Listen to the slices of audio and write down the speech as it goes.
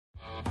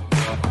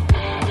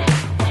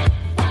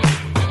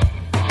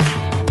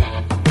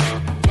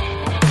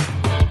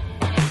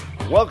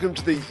Welcome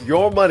to the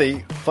Your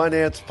Money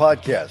Finance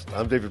Podcast.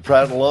 I'm David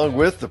Pratt, along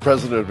with the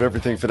president of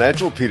Everything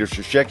Financial, Peter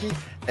Shashecki,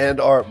 and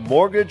our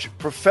mortgage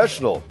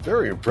professional,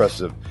 very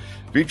impressive,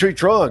 Vitri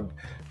Trong.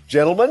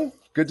 Gentlemen,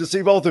 good to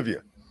see both of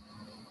you.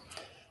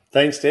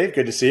 Thanks, Dave.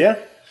 Good to see you.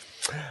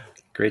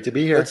 Great to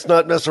be here. Let's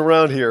not mess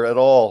around here at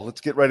all. Let's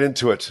get right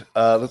into it.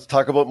 Let's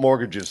talk about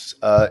mortgages.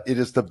 It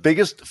is the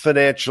biggest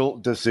financial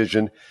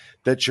decision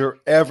that you're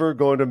ever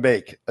going to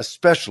make,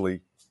 especially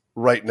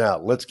right now.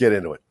 Let's get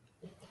into it.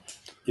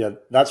 Yeah,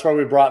 that's why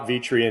we brought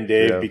Vitri in,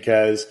 Dave,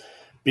 because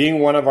being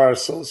one of our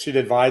associate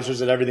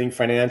advisors at Everything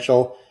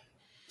Financial,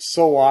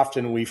 so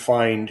often we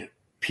find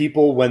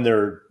people when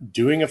they're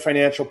doing a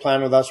financial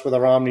plan with us with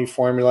our Omni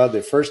formula,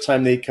 the first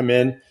time they come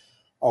in,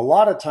 a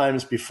lot of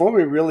times before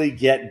we really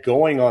get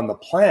going on the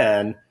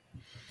plan,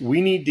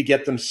 we need to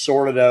get them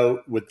sorted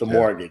out with the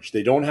mortgage.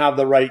 They don't have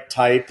the right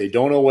type. They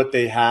don't know what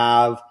they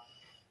have.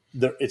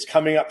 It's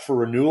coming up for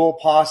renewal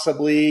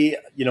possibly,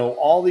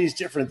 all these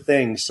different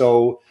things.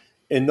 So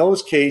in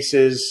those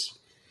cases,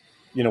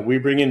 we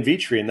bring in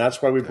Vitri, and that's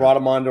why we brought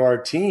him onto our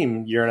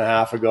team a year and a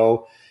half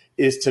ago,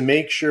 is to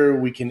make sure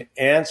we can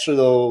answer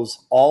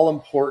those all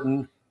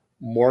important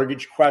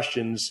mortgage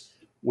questions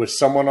with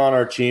someone on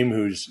our team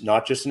who's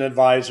not just an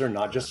advisor,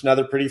 not just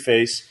another pretty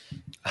face,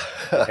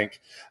 I think,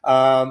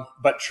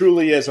 but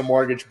truly is a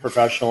mortgage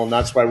professional. And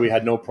that's why we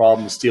had no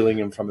problem stealing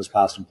him from his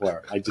past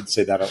employer. I did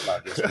say that out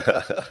loud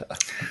yesterday.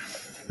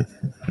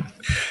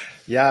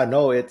 Yeah,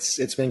 no,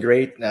 it's been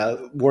great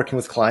working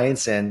with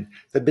clients. And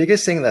the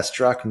biggest thing that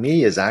struck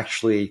me is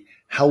actually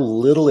how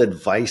little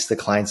advice the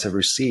clients have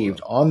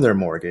received on their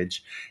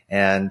mortgage,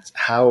 and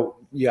how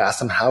you ask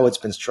them how it's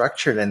been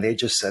structured. And they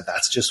just said,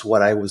 that's just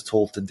what I was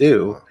told to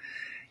do.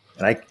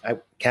 And I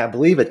can't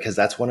believe it, because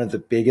that's one of the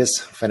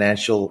biggest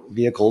financial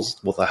vehicles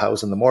with a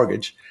house and the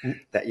mortgage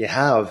that you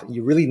have.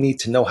 You really need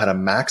to know how to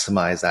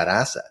maximize that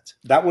asset.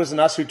 That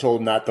wasn't us who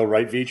told them that, though,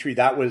 right, Vitri?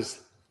 That was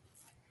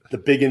the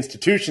big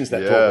institutions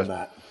that told them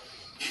that.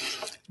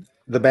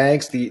 The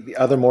banks, the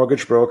other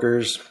mortgage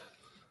brokers,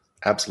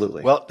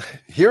 absolutely. Well,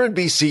 here in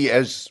BC,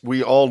 as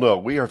we all know,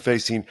 we are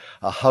facing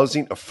a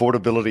housing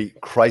affordability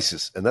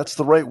crisis. And that's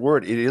the right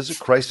word. It is a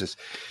crisis.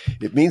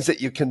 It means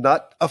that you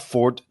cannot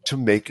afford to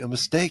make a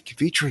mistake.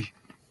 Vitri,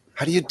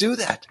 how do you do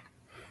that?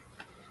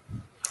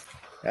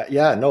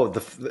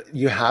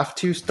 You have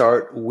to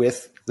start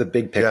with the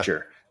big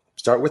picture.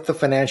 Start with the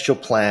financial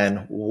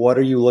plan. What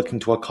are you looking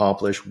to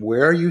accomplish?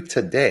 Where are you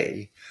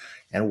today?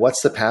 And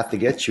what's the path to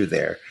get you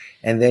there?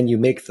 And then you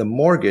make the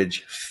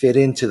mortgage fit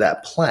into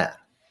that plan,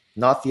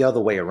 not the other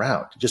way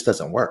around. It just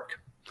doesn't work.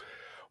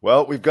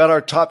 Well, we've got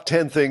our top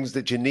 10 things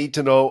that you need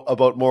to know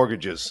about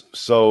mortgages.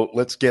 So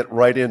let's get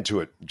right into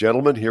it.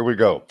 Gentlemen, here we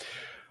go.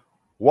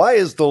 Why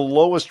is the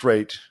lowest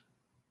rate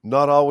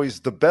not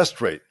always the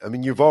best rate? I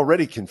mean, you've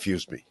already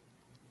confused me.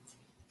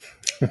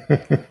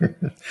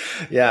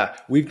 Yeah,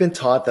 we've been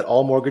taught that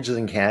all mortgages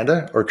in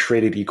Canada are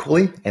created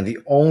equally, and the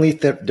only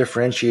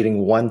differentiating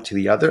one to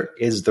the other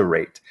is the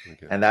rate.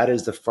 Okay. And that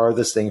is the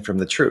farthest thing from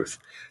the truth.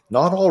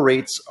 Not all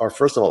rates are,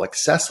 first of all,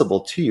 accessible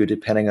to you,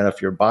 depending on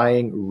if you're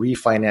buying,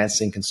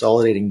 refinancing,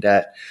 consolidating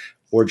debt,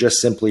 or just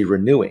simply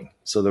renewing.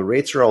 So the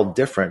rates are all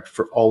different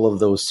for all of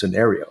those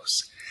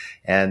scenarios.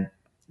 And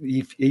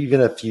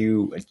even if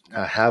you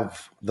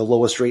have the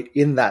lowest rate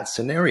in that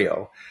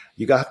scenario,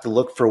 you have to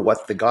look for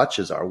what the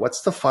gotchas are.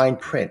 What's the fine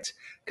print?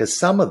 Because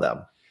some of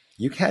them,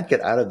 you can't get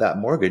out of that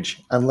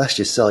mortgage unless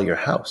you sell your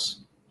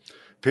house.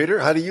 Peter,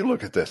 how do you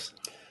look at this?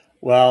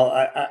 Well,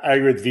 I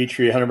agree with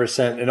Vitri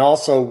 100%. And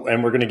also,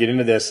 and we're going to get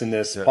into this in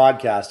this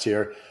podcast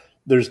here,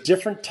 there's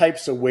different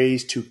types of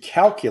ways to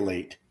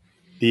calculate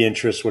the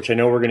interest, which I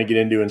know we're going to get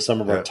into in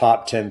some of our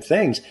top 10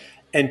 things.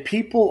 And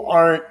people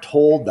aren't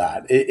told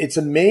that. It's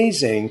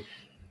amazing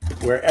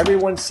where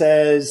everyone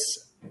says,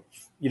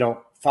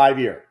 5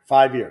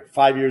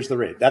 years the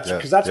rate. That's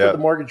because that's what the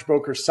mortgage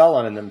brokers sell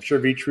on. And I'm sure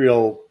Vitri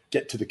will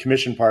get to the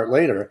commission part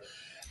later.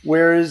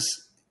 Whereas,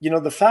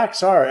 the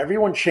facts are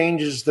everyone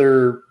changes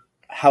their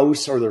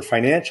house or their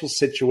financial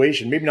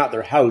situation, maybe not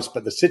their house,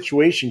 but the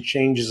situation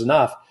changes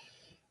enough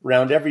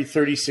around every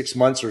 36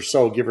 months or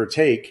so, give or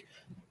take,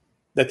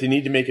 that they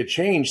need to make a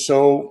change.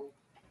 So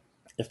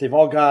if they've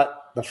all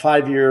got the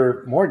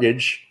 5-year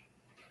mortgage,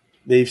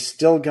 they've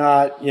still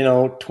got,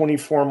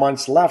 24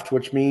 months left,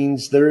 which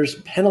means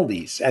there's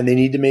penalties and they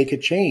need to make a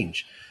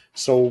change.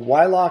 So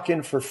why lock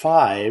in for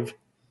 5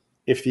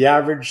 if the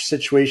average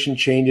situation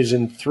changes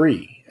in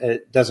 3?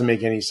 It doesn't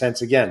make any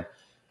sense. Again,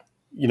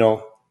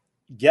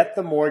 get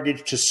the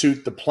mortgage to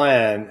suit the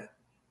plan.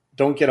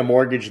 Don't get a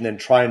mortgage and then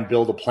try and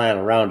build a plan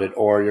around it,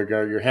 or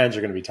your hands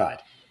are going to be tied.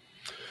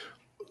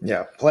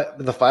 Yeah,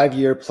 the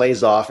 5-year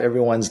plays off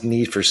everyone's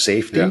need for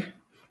safety,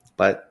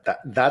 but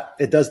that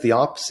it does the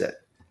opposite.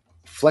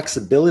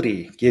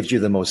 Flexibility gives you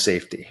the most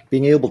safety.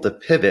 Being able to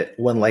pivot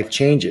when life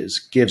changes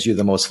gives you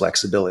the most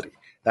flexibility.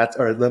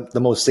 The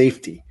most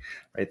safety.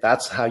 right?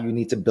 That's how you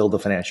need to build a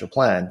financial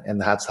plan,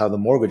 and that's how the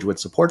mortgage would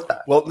support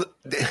that. Well,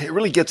 it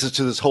really gets us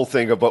to this whole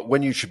thing about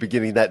when you should be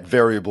getting that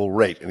variable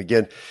rate. And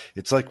again,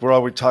 it's like we're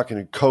always talking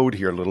in code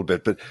here a little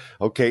bit, but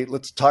okay,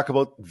 let's talk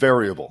about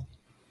variable.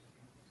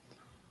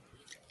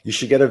 You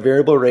should get a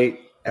variable rate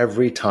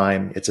every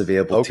time it's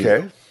available to you.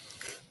 Okay.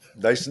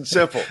 Nice and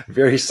simple.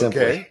 Very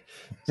simple. Okay.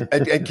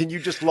 And can you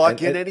just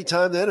lock in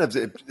anytime then?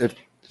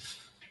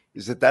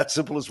 Is it that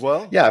simple as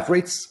well? Yeah,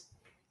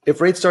 if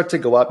rates start to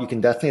go up, you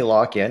can definitely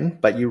lock in,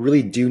 but you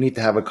really do need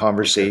to have a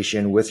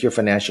conversation with your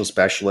financial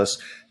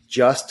specialist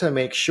just to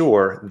make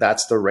sure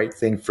that's the right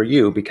thing for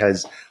you,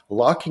 because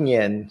locking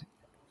in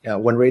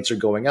when rates are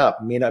going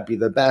up may not be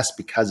the best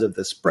because of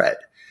the spread.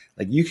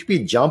 Like you could be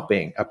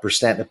jumping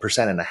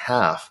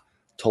 1.5%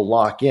 to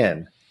lock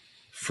in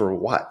for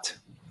what?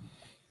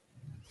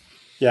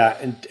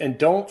 Yeah, and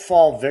don't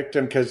fall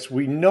victim, because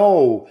we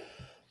know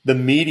the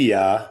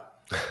media.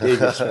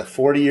 David spent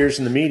 40 years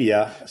in the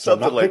media, so I'm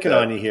not picking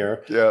on you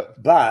here. Yeah.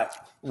 But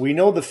we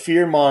know the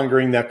fear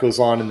mongering that goes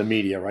on in the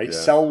media, right? Yeah.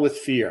 Sell with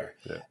fear.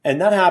 Yeah. And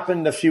that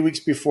happened a few weeks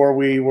before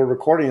we were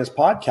recording this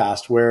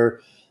podcast, where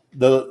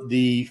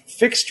the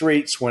fixed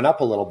rates went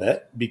up a little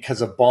bit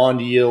because of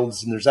bond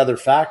yields and there's other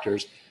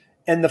factors.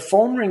 And the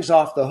phone rings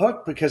off the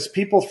hook because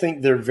people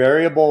think their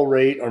variable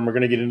rate, or we're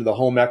going to get into the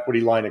home equity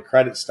line of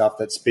credit stuff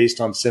that's based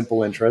on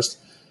simple interest.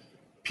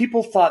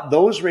 People thought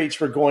those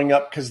rates were going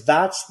up because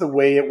that's the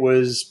way it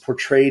was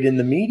portrayed in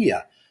the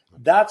media.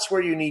 That's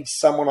where you need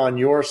someone on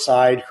your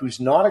side who's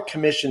not a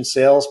commission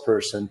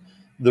salesperson.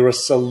 They're a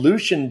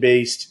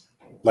solution-based,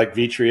 like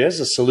Vitry is,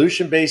 a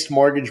solution-based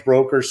mortgage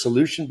broker,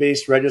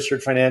 solution-based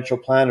registered financial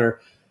planner,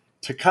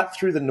 to cut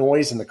through the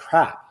noise and the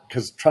crap.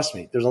 Because trust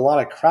me, there's a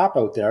lot of crap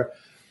out there.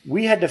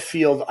 We had to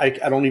field, I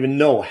don't even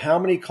know how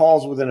many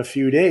calls within a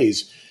few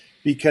days,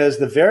 because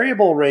the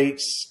variable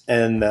rates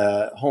and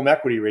the home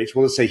equity rates,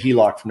 we'll just say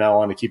HELOC from now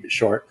on to keep it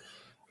short,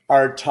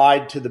 are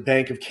tied to the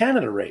Bank of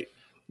Canada rate.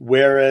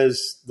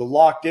 Whereas the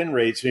locked in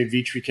rates,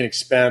 maybe Vitry can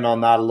expand on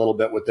that a little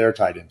bit, what they're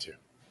tied into.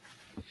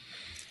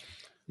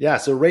 Yeah,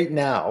 so right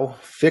now,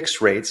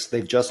 fixed rates,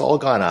 they've just all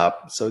gone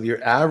up. So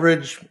your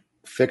average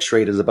fixed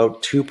rate is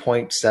about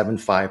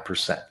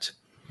 2.75%.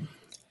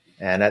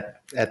 And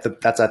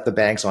that's at the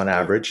banks on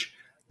average.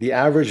 The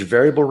average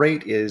variable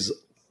rate is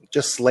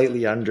just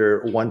slightly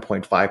under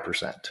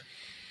 1.5%.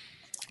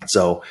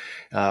 So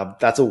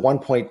that's a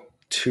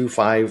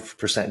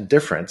 1.25%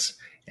 difference.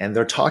 And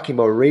they're talking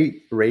about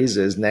rate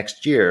raises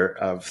next year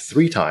of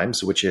 3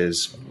 times, which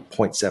is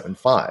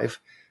 0.75.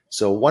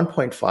 So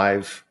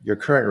 1.5, your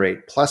current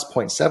rate, plus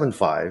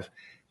 0.75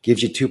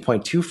 gives you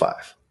 2.25.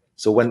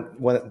 So when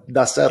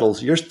that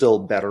settles, you're still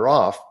better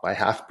off by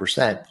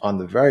 0.5% on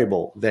the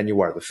variable than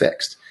you are the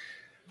fixed.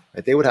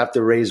 Right? They would have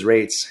to raise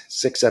rates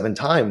 6-7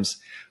 times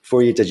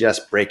for you to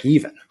just break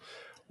even.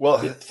 Well,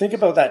 think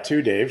about that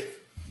too, Dave.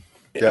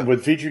 Yeah. What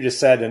Vitry just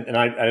said, and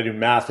I do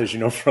math, as you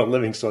know, for a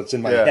living, so it's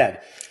in my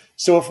head.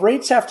 So if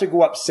rates have to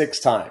go up 6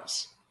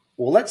 times,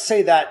 well, let's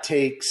say that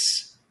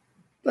takes,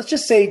 let's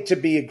just say, to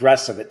be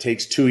aggressive, it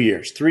takes 2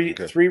 years, three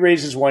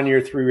raises 1 year,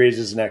 3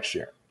 raises next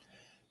year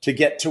to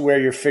get to where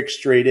your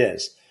fixed rate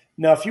is.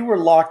 Now, if you were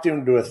locked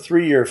into a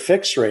 3-year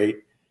fixed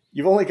rate,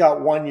 you've only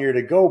got 1 year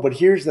to go. But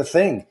here's the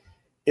thing.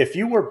 If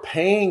you were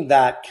paying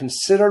that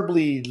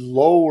considerably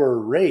lower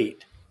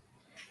rate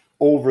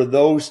over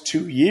those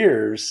 2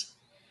 years,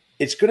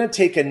 it's going to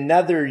take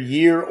another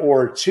year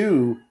or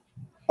two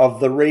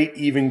of the rate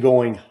even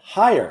going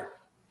higher.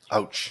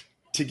 Ouch.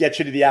 To get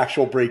you to the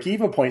actual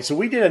break-even point. So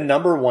we did a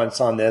number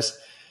once on this,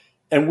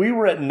 and we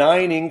were at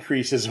 9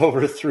 increases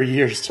over 3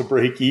 years to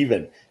break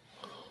even.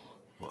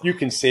 You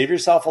can save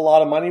yourself a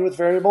lot of money with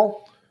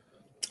variable.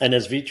 And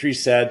as Vitry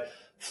said,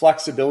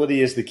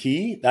 flexibility is the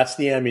key. That's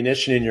the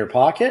ammunition in your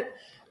pocket.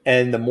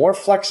 And the more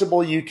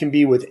flexible you can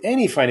be with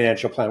any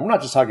financial plan, we're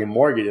not just talking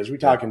mortgages, we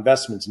talk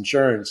investments,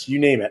 insurance, you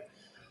name it.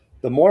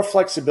 The more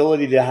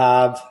flexibility to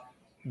have,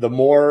 the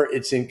more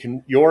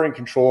you're in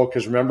control.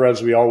 Because remember,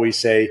 as we always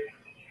say,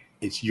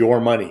 it's your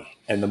money.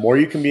 And the more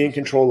you can be in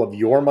control of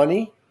your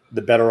money,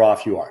 the better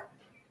off you are.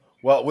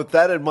 Well, with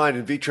that in mind,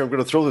 and Vitry, I'm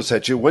going to throw this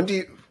at you. When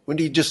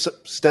do you just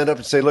stand up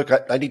and say, look,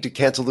 I need to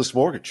cancel this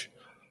mortgage?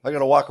 I got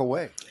to walk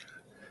away.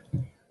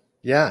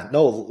 Yeah,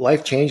 no,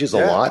 life changes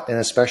a lot. And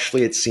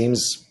especially it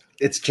seems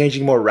it's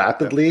changing more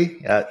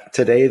rapidly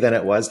today than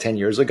it was 10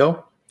 years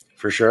ago,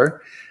 for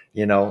sure.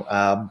 You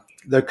know,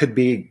 there could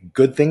be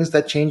good things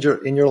that change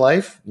in your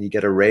life. You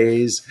get a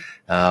raise,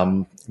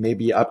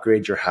 maybe you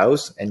upgrade your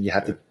house and you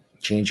have to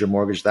change your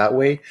mortgage that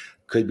way.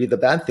 Could be the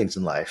bad things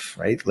in life,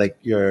 right? Like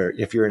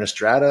if you're in a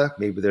strata,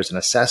 maybe there's an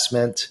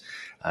assessment.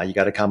 You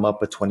got to come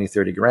up with 20,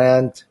 30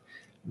 grand.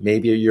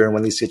 Maybe you're in one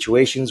of these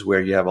situations where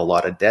you have a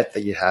lot of debt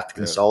that you have to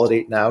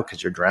consolidate now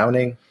because you're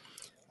drowning.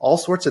 All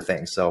sorts of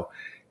things. So,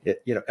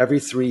 every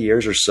 3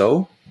 years or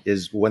so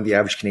is when the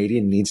average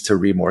Canadian needs to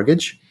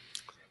remortgage.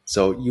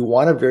 So you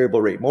want a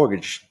variable rate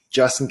mortgage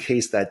just in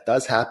case that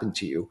does happen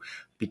to you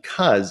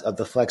because of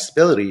the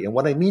flexibility. And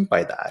what I mean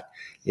by that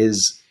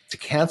is to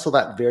cancel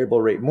that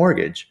variable rate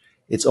mortgage,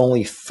 it's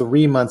only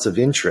 3 months of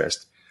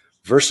interest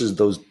versus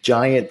those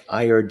giant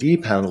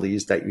IRD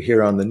penalties that you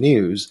hear on the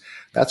news.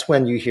 That's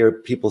when you hear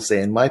people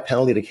saying, my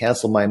penalty to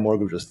cancel my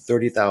mortgage was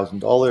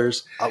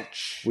 $30,000.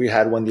 Ouch. We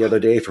had one the other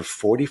day for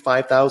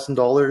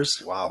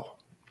 $45,000. Wow.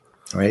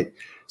 Right.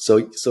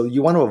 So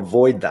you want to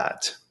avoid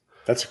that.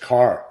 That's a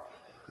car.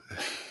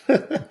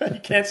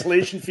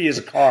 Cancellation fee is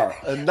a car.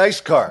 A nice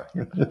car.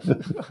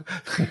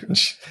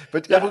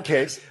 But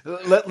okay,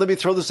 let me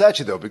throw this at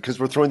you, though, because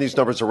we're throwing these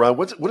numbers around.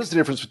 What is the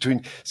difference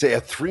between, say, a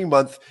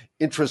 3-month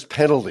interest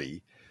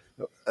penalty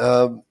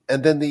and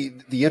then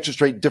the interest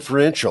rate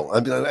differential?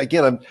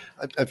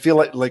 I feel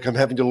like I'm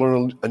having to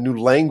learn a new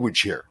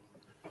language here.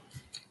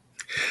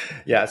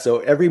 Yeah, so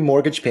every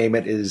mortgage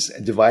payment is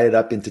divided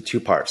up into two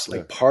parts.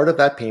 Like part of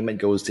that payment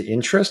goes to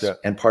interest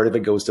and part of it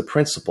goes to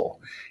principal.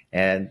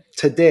 And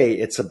today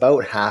it's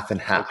about half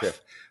and half. Okay.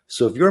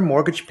 So if your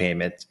mortgage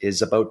payment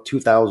is about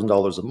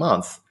 $2,000 a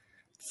month,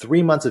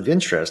 3 months of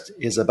interest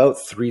is about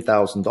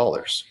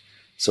 $3,000.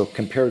 So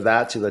compare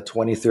that to the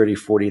 $20,000,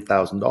 $30,000,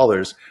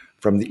 $40,000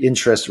 from the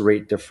interest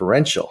rate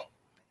differential.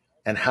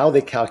 And how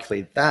they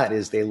calculate that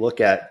is they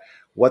look at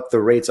what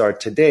the rates are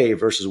today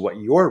versus what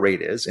your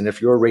rate is. And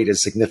if your rate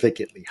is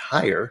significantly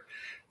higher,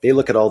 they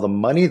look at all the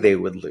money they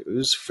would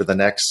lose for the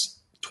next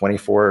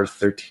 24,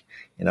 30,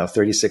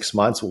 36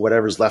 months,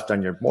 whatever's left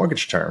on your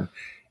mortgage term.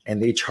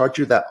 And they charge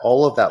you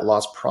all of that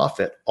lost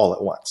profit all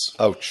at once.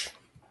 Ouch.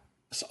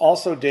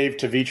 Also, Dave,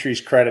 to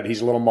Vitri's credit, he's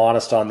a little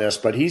modest on this,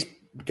 but he's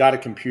got a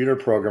computer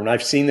program, and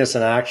I've seen this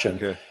in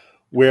action,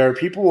 where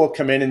people will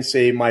come in and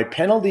say, my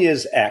penalty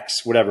is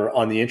X, whatever,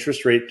 on the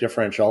interest rate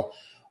differential.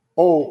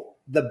 Oh,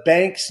 the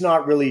bank's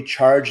not really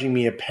charging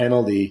me a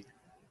penalty.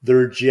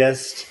 They're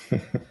just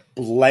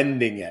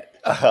blending it.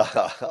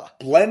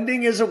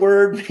 Blending is a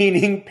word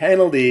meaning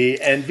penalty,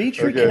 and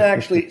Vitri can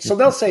actually, so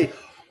they'll say,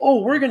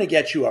 oh, we're going to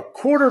get you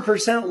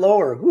 0.25%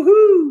 lower.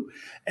 Woohoo!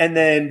 And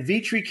then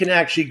Vitri can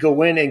actually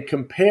go in and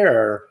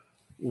compare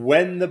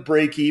when the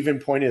break-even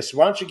point is. So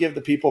why don't you give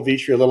the people,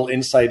 Vitri, a little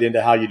insight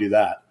into how you do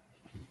that?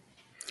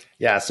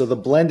 Yeah, so the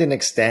blend and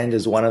extend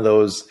is one of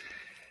those,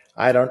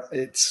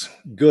 it's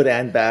good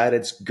and bad.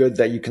 It's good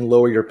that you can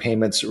lower your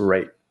payments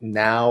right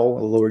now,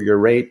 lower your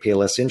rate, pay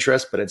less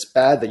interest, but it's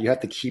bad that you have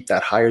to keep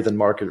that higher than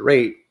market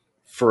rate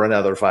for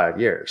another 5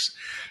 years.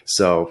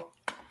 So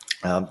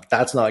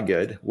that's not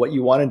good. What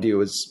you want to do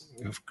is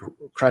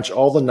crunch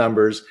all the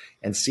numbers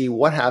and see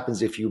what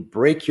happens if you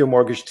break your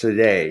mortgage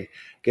today,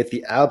 get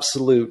the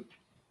absolute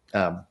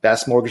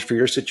best mortgage for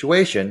your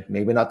situation,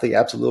 maybe not the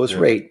absolute lowest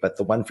rate, but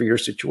the one for your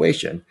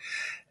situation,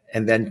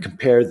 and then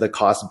compare the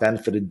cost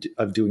benefit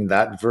of doing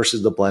that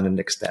versus the blend and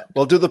extend.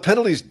 Well, do the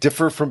penalties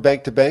differ from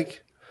bank to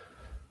bank?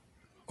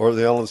 Or are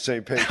they all on the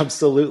same page?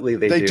 Absolutely,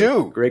 they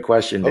do. Great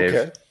question, Dave.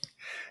 Okay.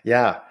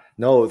 Yeah.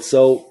 No,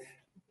 so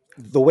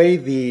the way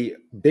the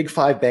big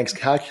five banks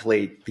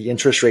calculate the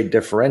interest rate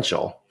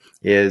differential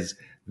is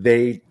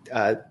they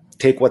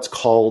take what's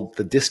called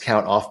the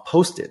discount off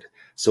posted.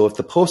 So if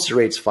the posted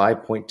rate's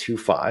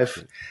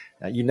 5.25,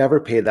 you never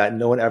pay that.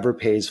 No one ever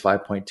pays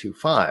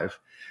 5.25,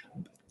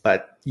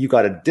 but you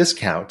got a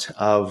discount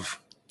of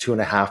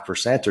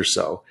 2.5% or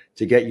so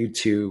to get you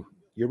to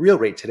your real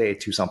rate today,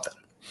 to something.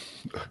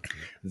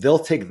 They'll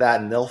take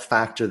that and they'll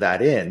factor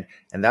that in,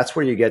 and that's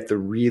where you get the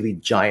really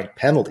giant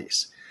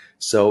penalties.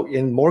 So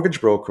in mortgage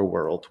broker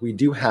world, we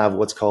do have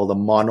what's called a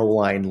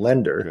monoline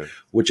lender,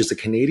 which is a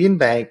Canadian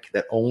bank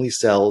that only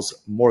sells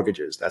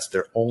mortgages. That's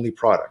their only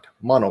product,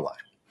 monoline.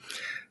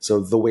 So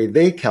the way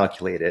they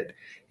calculate it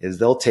is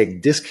they'll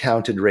take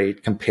discounted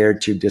rate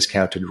compared to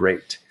discounted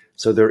rate.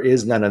 So there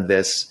is none of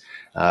this,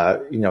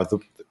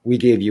 we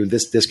gave you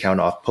this discount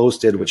off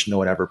posted, which no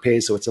one ever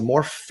pays. So it's a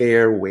more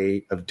fair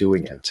way of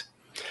doing it.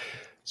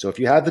 So if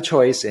you have the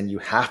choice and you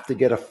have to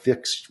get a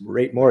fixed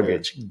rate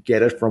mortgage,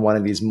 get it from one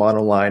of these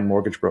monoline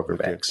mortgage broker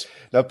banks.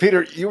 Now,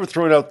 Peter, you were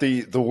throwing out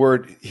the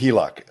word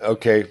HELOC,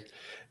 okay?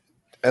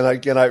 And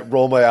again, I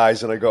roll my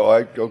eyes and I go,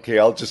 okay,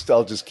 I'll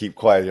just keep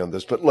quiet on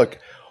this. But look,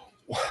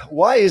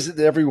 why is it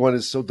that everyone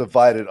is so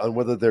divided on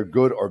whether they're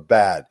good or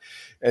bad?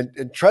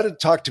 And try to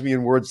talk to me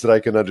in words that I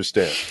can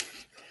understand.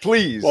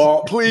 Please,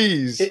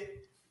 please.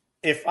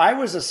 If I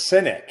was a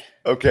cynic.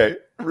 Okay,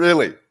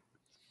 really?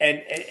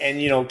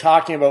 And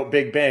talking about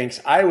big banks,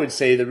 I would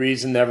say the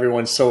reason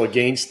everyone's so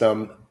against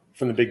them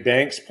from the big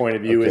banks' point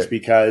of view is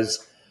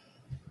because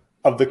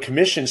of the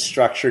commission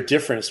structure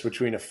difference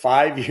between a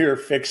 5-year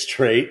fixed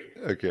rate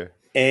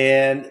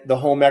and the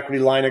home equity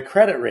line of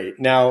credit rate.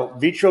 Now,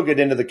 Vitri will get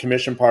into the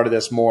commission part of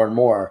this more and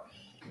more.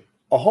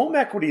 A home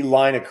equity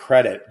line of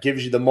credit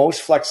gives you the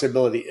most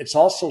flexibility. It's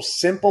also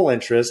simple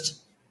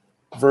interest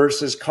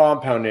versus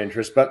compound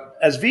interest. But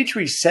as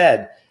Vitri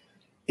said,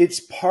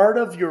 it's part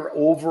of your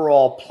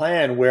overall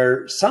plan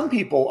where some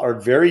people are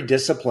very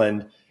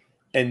disciplined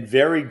and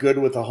very good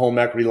with a home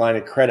equity line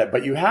of credit,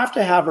 but you have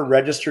to have a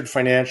registered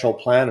financial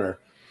planner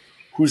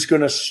who's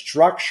going to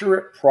structure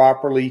it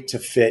properly to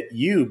fit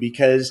you,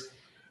 because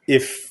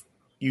if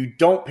you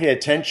don't pay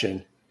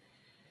attention,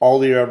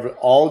 all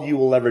you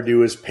will ever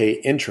do is pay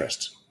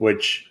interest,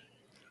 which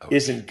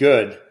isn't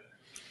good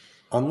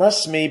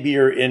unless maybe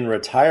you're in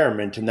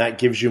retirement and that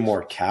gives you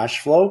more cash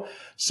flow.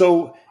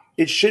 So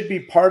it should be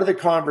part of the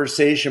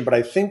conversation, but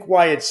I think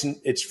why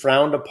it's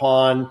frowned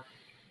upon,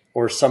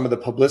 or some of the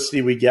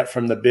publicity we get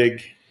from the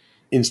big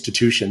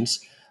institutions,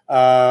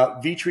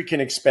 Vitri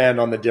can expand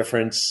on the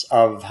difference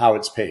of how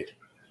it's paid.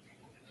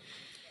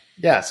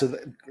 Yeah, so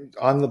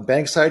on the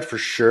bank side, for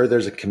sure,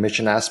 there's a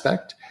commission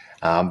aspect.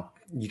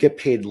 You get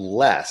paid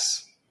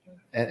less,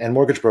 and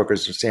mortgage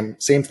brokers are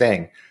same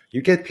thing.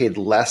 You get paid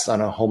less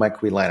on a home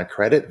equity line of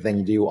credit than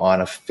you do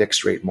on a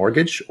fixed rate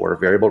mortgage or a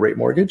variable rate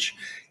mortgage.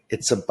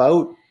 It's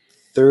about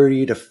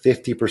 30 to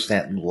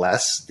 50%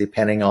 less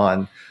depending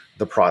on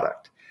the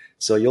product.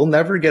 So you'll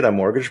never get a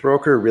mortgage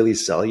broker really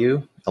sell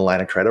you a line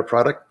of credit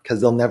product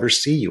because they'll never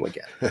see you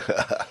again.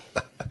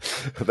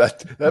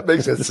 That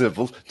makes it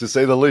simple, to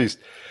say the least.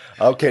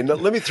 Okay, now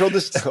let me throw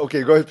this.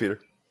 Okay, go ahead,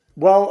 Peter.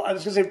 Well, I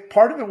was going to say,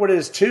 part of it, what it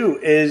is too,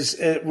 is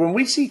when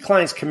we see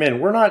clients come in,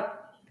 we're not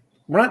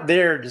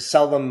there to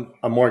sell them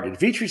a mortgage.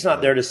 Vitri's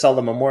not there to sell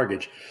them a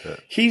mortgage. Yeah.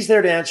 He's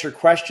there to answer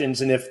questions,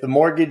 and if the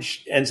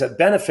mortgage ends up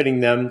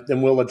benefiting them,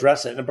 then we'll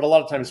address it. But a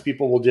lot of times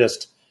people will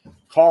just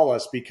call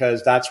us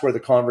because that's where the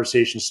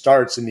conversation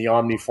starts in the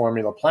Omni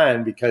Formula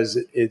plan, because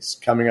it's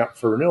coming up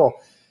for renewal.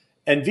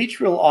 And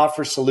Vitri will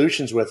offer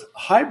solutions with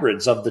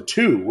hybrids of the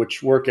two,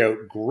 which work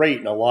out great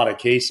in a lot of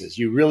cases.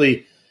 You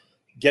really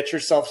get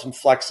yourself some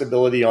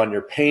flexibility on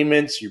your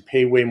payments. You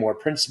pay way more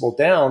principal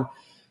down.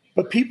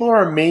 But people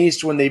are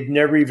amazed when they've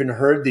never even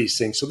heard these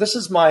things. So this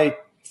is my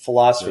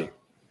philosophy.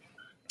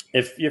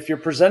 Yeah. If you're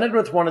presented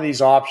with one of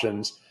these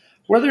options,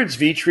 whether it's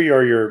Vitri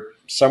or you're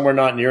somewhere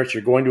not near it,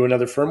 you're going to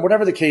another firm,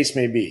 whatever the case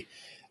may be,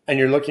 and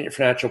you're looking at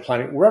financial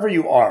planning, wherever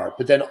you are,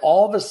 but then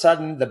all of a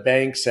sudden the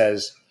bank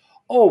says,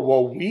 oh,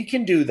 well, we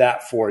can do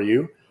that for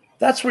you.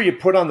 That's where you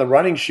put on the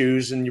running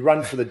shoes and you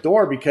run for the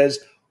door, because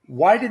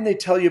why didn't they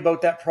tell you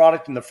about that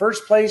product in the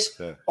first place?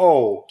 Yeah.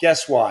 Oh,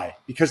 guess why?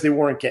 Because they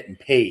weren't getting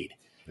paid.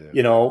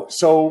 Yeah.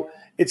 So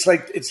it's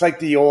like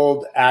the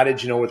old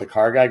adage, where the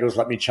car guy goes,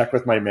 let me check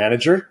with my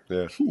manager.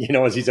 Yeah.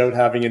 As he's out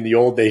having, in the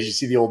old days, you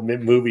see the old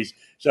movies,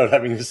 he's out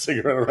having a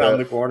cigarette around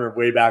the corner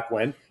way back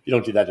when. You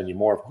don't do that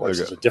anymore, of course.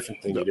 It's a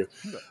different thing you do.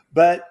 No.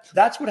 But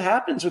that's what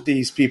happens with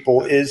these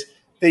people is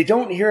they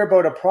don't hear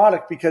about a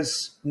product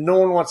because no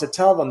one wants to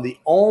tell them. The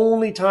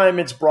only time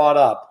it's brought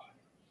up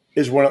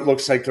is when it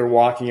looks like they're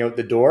walking out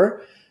the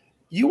door.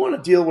 You want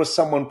to deal with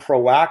someone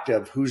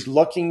proactive who's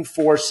looking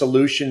for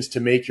solutions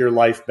to make your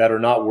life better,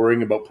 not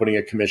worrying about putting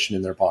a commission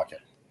in their pocket.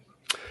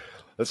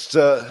 Let's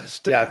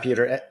yeah,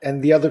 Peter.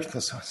 And the other,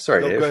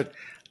 sorry, Dave, go ahead.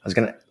 I was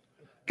going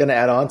to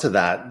add on to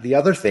that. The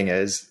other thing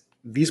is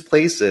these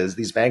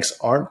banks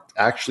aren't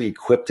actually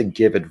equipped to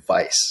give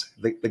advice.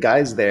 The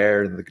guys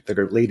there,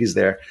 the ladies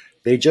there,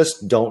 they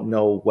just don't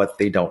know what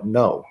they don't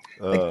know.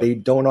 They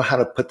don't know how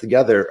to put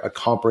together a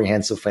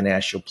comprehensive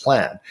financial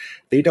plan.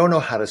 They don't know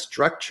how to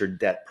structure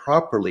debt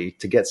properly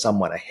to get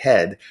someone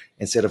ahead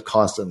instead of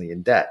constantly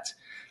in debt.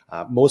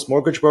 Most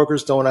mortgage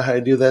brokers don't know how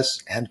to do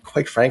this. And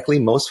quite frankly,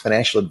 most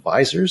financial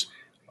advisors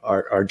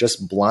are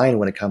just blind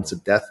when it comes to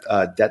debt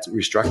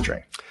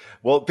restructuring.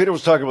 Well, Peter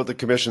was talking about the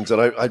commissions,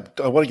 and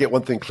I want to get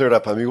one thing cleared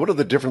up. I mean, what are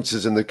the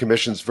differences in the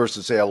commissions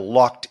versus, say, a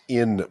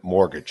locked-in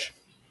mortgage?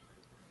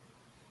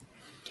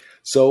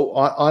 So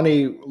on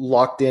a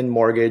locked-in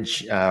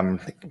mortgage,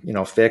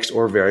 fixed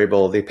or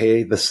variable, they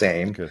pay the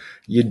same. Okay.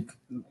 You'd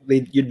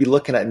be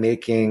looking at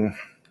making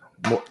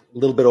a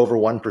little bit over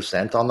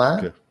 1% on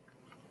that. Okay.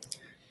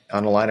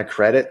 On a line of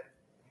credit,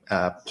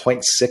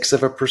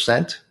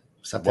 0.6%,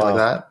 something like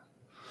that.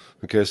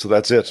 Okay, so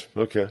that's it.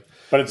 Okay.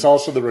 But it's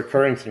also the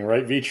recurring thing,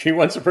 right, Vitri?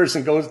 Once a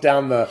person goes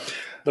down the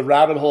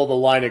rabbit hole of the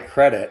line of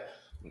credit,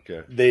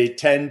 they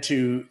tend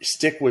to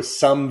stick with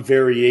some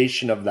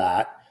variation of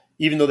that,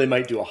 even though they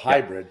might do a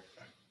hybrid.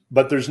 Yeah.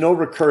 But there's no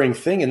recurring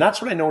thing. And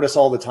that's what I notice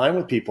all the time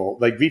with people.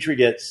 Like Vitri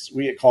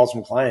we get calls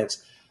from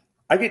clients.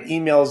 I get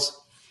emails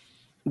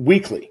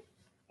weekly.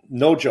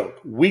 No joke.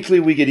 Weekly,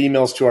 we get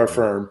emails to our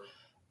firm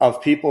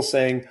of people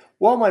saying,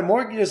 well, my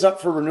mortgage is up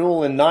for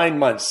renewal in 9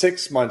 months,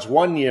 6 months,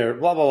 1 year,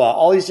 blah, blah, blah,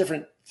 all these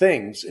different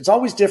things. It's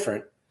always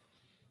different.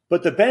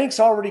 But the bank's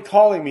already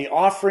calling me,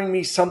 offering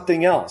me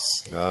something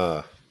else.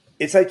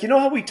 It's like,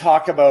 how we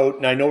talk about,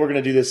 and I know we're going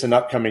to do this in an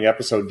upcoming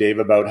episode, Dave,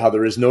 about how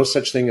there is no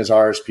such thing as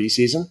RSP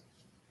season.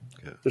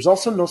 Yeah. There's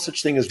also no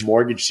such thing as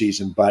mortgage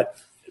season. But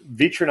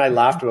Vitri and I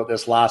laughed about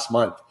this last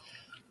month.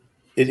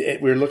 We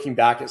were looking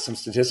back at some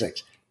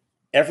statistics.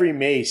 Every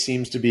May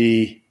seems to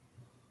be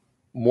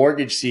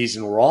mortgage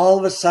season, where all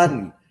of a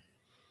sudden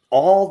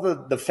all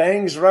the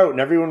fangs are out and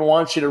everyone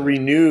wants you to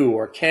renew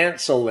or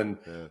cancel and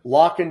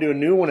lock into a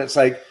new one. It's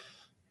like,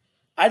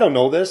 I don't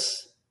know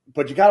this,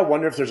 but you got to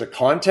wonder if there's a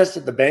contest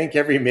at the bank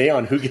every May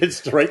on who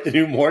gets to write the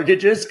new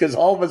mortgages, because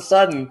all of a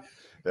sudden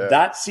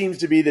that seems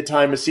to be the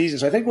time of season.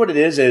 So I think what it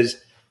is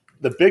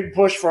the big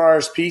push for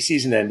RSP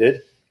season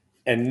ended,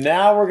 and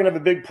now we're going to have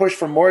a big push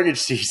for mortgage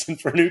season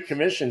for new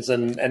commissions,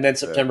 and then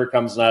September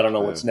comes and I don't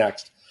know what's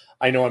next.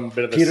 I know I'm a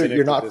bit of a Peter,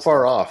 you're not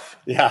far off.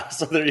 Yeah,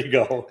 so there you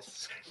go.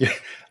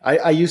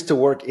 I used to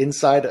work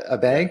inside a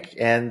bank,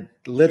 and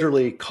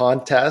literally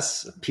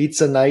contests,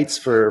 pizza nights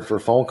for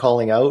phone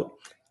calling out.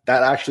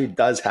 That actually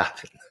does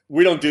happen.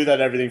 We don't do that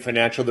at Everything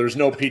Financial. There's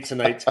no pizza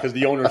nights because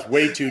the owner's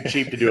way too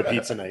cheap to do a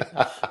pizza night.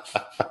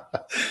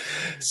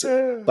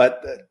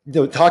 But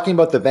talking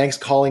about the banks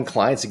calling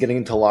clients and getting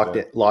them to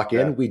lock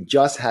in, we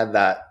just had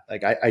that.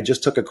 Like I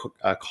just took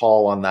a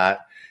call on that.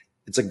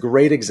 It's a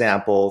great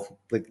example.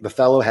 Like the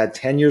fellow had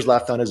 10 years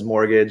left on his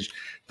mortgage.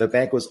 The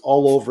bank was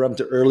all over him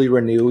to early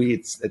renew.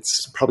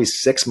 It's probably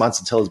 6 months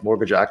until his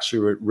mortgage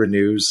actually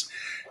renews.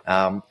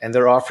 And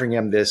they're offering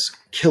him this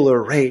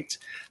killer rate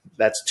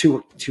that's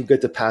too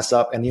good to pass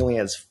up. And he only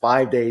has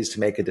 5 days to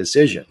make a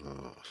decision.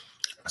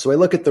 So I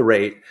look at the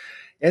rate,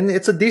 and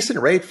it's a decent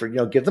rate for,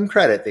 give them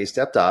credit. They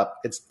stepped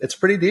up. It's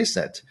pretty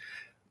decent.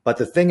 But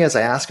the thing is,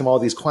 I ask him all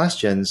these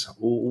questions.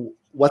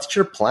 What's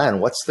your plan?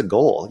 What's the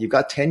goal? You've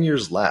got 10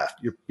 years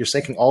left. You're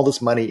sinking all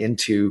this money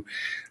into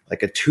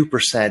like a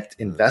 2%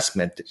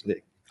 investment,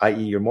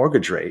 i.e. your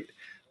mortgage rate.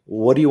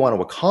 What do you want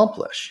to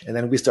accomplish? And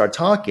then we start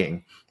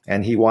talking,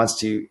 and he wants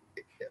to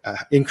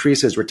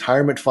increase his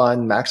retirement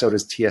fund, max out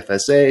his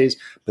TFSAs,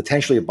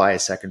 potentially buy a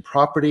second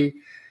property.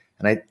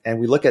 And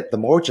we look at the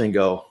mortgage and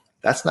go,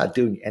 that's not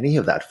doing any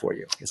of that for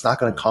you. It's not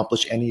going to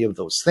accomplish any of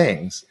those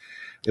things.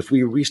 If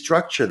we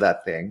restructure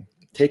that thing,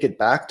 take it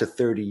back to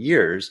 30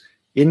 years,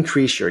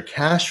 increase your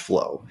cash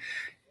flow,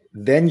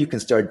 then you can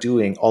start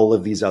doing all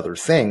of these other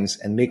things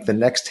and make the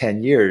next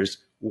 10 years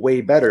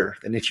way better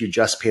than if you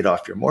just paid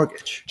off your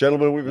mortgage.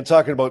 Gentlemen, we've been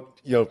talking about,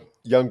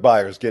 young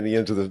buyers getting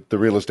into the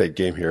real estate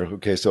game here.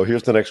 Okay, so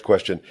here's the next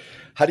question.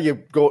 How do you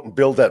go out and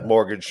build that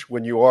mortgage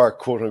when you are,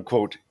 quote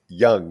unquote,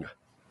 young?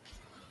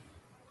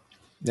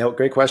 No,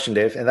 great question,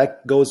 Dave. And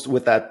that goes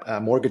with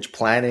that mortgage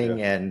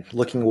planning and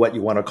looking at what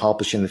you want to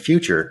accomplish in the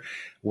future.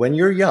 When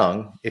you're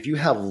young, if you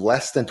have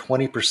less than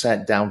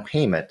 20% down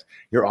payment,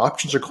 your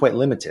options are quite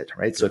limited,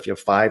 right? So if you have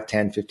 5,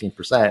 10,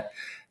 15%,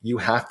 you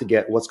have to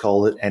get what's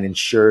called an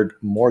insured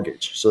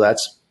mortgage. So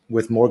that's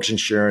with mortgage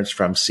insurance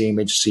from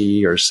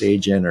CMHC or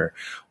Sagen or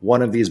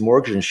one of these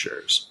mortgage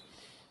insurers.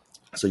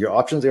 So your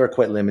options there are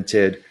quite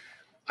limited.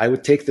 I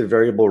would take the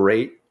variable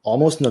rate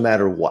almost no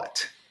matter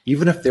what.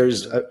 Even if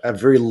there's a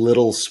very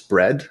little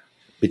spread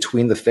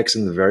between the fixed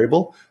and the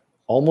variable,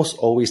 almost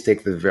always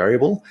take the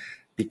variable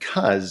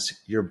because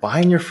you're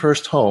buying your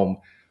first home.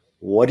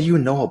 What do you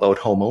know about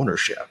home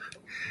ownership,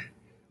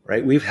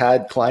 right? We've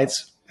had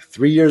clients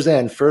 3 years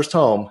in, first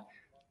home,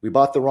 we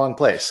bought the wrong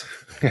place.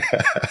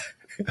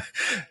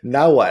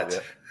 Now what? Yeah.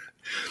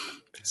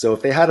 So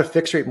if they had a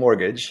fixed rate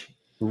mortgage,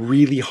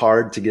 really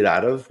hard to get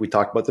out of, we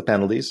talked about the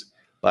penalties.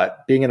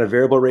 But being in a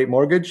variable rate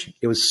mortgage,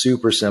 it was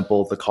super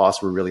simple. The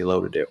costs were really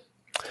low to do.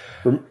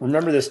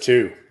 Remember this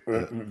too.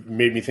 It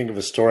made me think of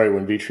a story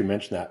when Vitri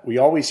mentioned that. We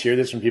always hear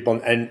this from people,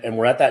 and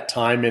we're at that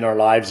time in our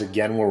lives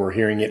again where we're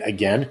hearing it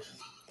again.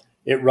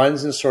 It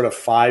runs in sort of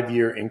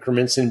 5-year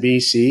increments in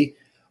BC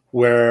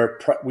where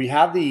we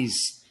have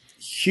these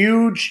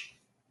huge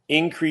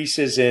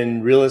increases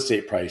in real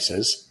estate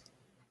prices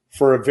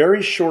for a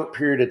very short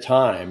period of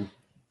time.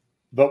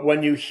 But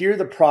when you hear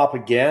the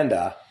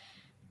propaganda,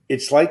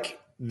 it's like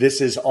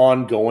this is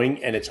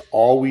ongoing and it's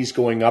always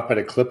going up at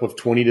a clip of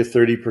 20 to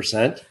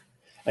 30%.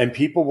 And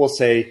people will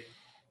say,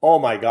 oh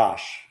my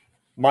gosh,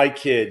 my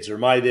kids or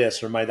my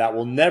this or my that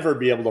will never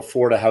be able to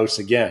afford a house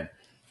again.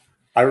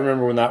 I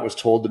remember when that was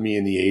told to me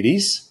in the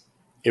 80s.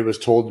 It was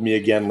told to me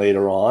again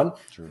later on.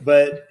 Sure.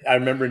 But I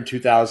remember in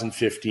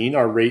 2015,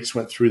 our rates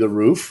went through the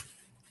roof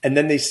and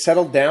then they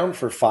settled down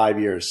for 5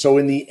 years. So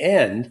in the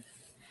end,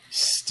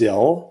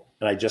 still,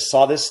 and I just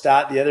saw this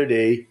stat the other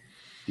day,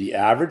 the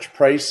average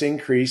price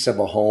increase of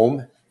a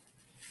home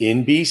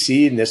in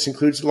BC, and this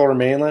includes the Lower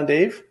Mainland,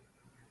 Dave,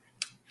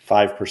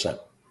 5%.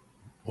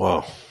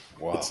 Wow.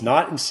 It's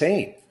not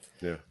insane.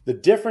 Yeah. The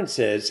difference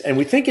is, and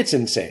we think it's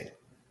insane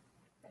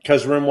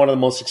because we're in one of the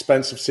most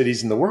expensive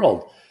cities in the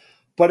world,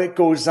 but it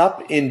goes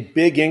up in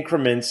big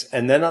increments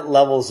and then it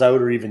levels out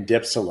or even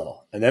dips a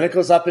little. And then it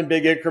goes up in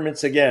big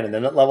increments again, and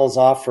then it levels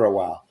off for a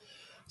while.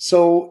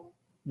 So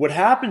what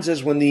happens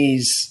is when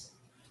these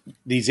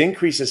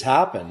increases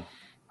happen,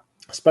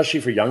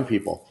 especially for young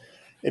people,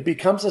 it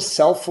becomes a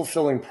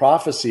self-fulfilling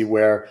prophecy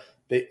where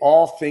they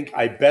all think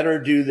I better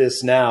do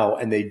this now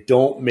and they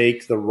don't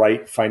make the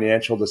right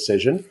financial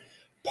decision.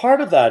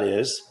 Part of that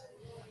is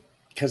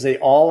because they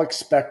all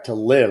expect to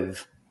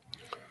live,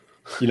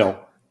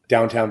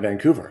 downtown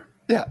Vancouver.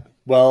 Yeah.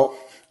 Well,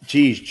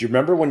 geez, do you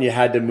remember when you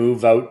had to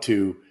move out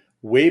to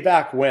way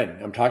back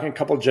when? I'm talking a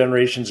couple of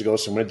generations ago,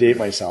 so I'm going to date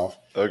myself.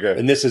 Okay.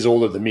 And this is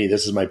older than me.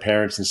 This is my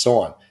parents and so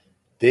on.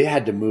 They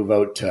had to move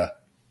out to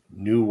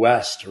New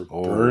West or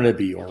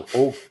Burnaby or,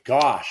 oh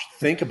gosh,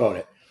 think about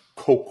it,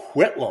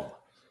 Coquitlam.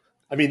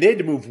 I mean, they had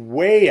to move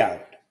way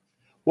out.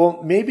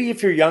 Well, maybe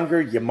if you're younger,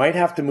 you might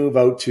have to move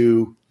out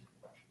to,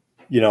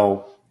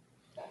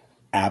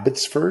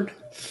 Abbotsford,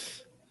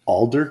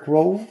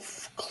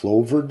 Aldergrove,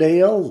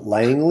 Cloverdale,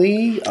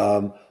 Langley,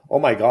 oh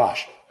my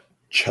gosh,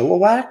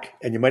 Chilliwack,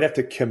 and you might have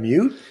to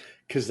commute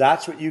because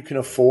that's what you can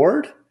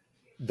afford.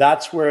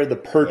 That's where the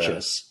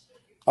purchase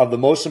of the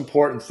most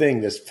important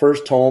thing, this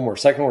first home or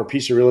second home or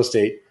piece of real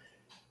estate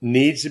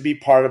needs to be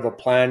part of a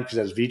plan because,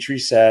 as Vitri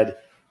said,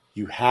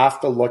 you have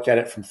to look at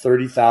it from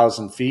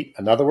 30,000 feet.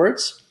 In other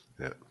words,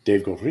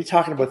 Dave goes, what are you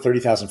talking about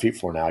 30,000 feet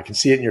for now? I can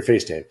see it in your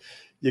face, Dave.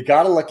 You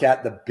got to look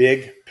at the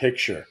big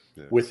picture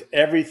with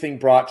everything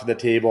brought to the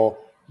table,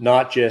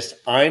 not just,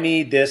 I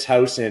need this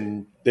house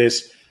in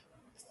this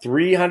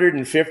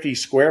 350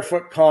 square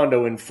foot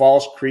condo in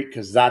Falls Creek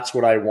because that's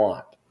what I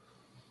want.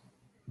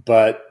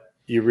 But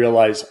you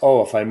realize,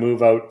 if I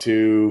move out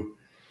to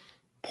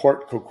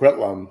Port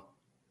Coquitlam,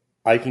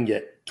 I can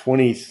get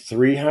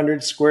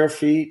 2,300 square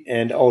feet.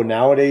 And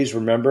nowadays,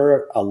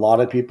 remember, a lot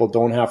of people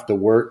don't have to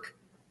work,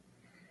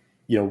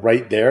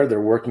 right there. They're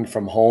working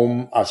from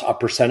home a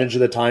percentage of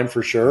the time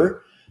for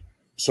sure.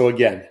 So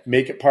again,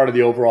 make it part of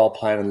the overall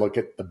plan and look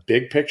at the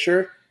big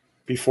picture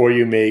before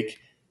you make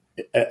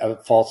a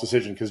false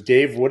decision. Because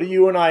Dave, what do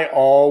you and I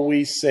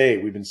always say?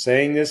 We've been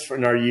saying this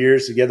in our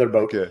years together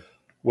about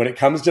when it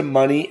comes to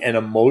money and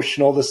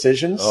emotional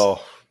decisions.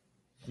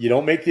 You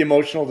don't make the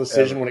emotional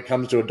decision when it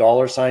comes to a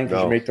dollar sign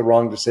because you make the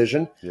wrong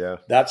decision. Yeah.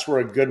 That's where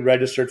a good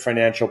registered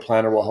financial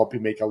planner will help you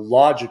make a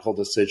logical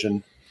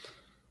decision,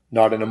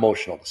 not an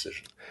emotional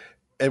decision.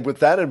 And with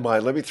that in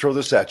mind, let me throw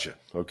this at you,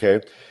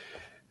 okay?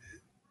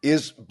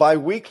 Is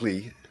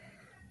biweekly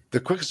the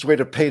quickest way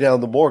to pay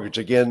down the mortgage?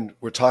 Again,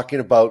 we're talking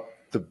about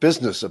the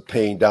business of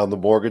paying down the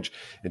mortgage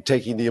and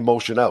taking the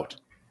emotion out.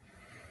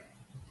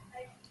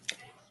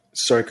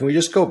 Sorry, can we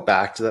just go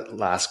back to that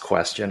last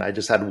question? I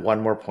just had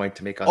one more point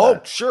to make on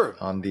that. Sure.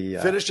 On the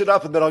finish it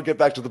up, and then I'll get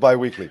back to the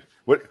biweekly.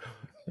 What?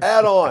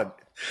 Add on.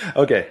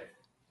 Okay.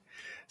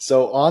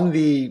 So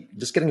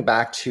just getting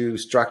back to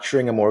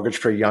structuring a mortgage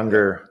for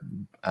younger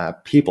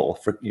people,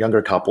 for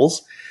younger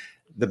couples,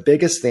 the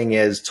biggest thing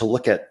is to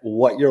look at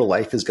what your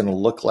life is going to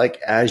look like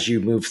as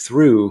you move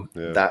through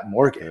that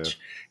mortgage.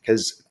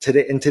 Because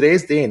in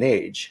today's day and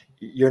age,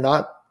 you're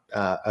not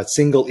a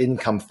single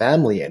income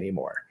family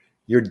anymore.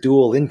 You're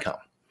dual income.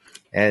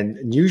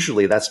 And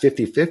usually that's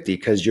 50-50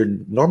 because you're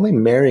normally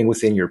marrying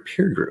within your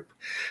peer group.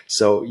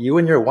 So you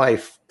and your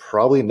wife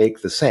probably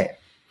make the same.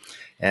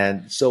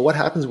 And so what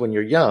happens when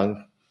you're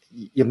young,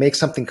 you make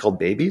something called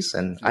babies.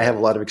 And I have a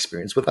lot of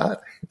experience with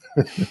that.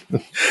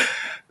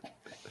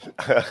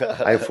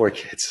 I have 4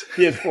 kids.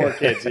 He has 4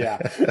 kids, yeah.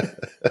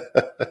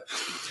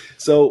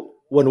 So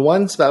when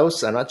one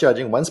spouse, I'm not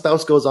judging, one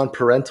spouse goes on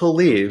parental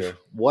leave,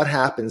 what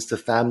happens to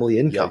family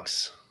income?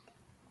 Yikes.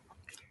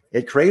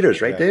 It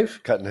craters, right,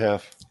 Dave? Cut in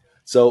half.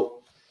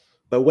 So,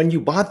 but when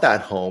you bought that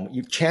home,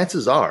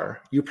 chances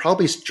are you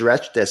probably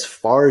stretched as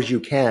far as you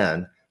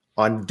can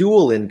on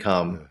dual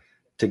income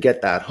to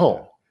get that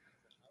home.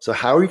 So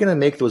how are you going to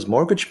make those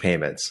mortgage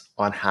payments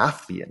on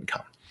half the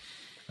income,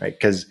 right?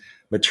 Because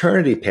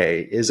maternity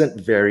pay isn't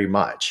very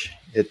much.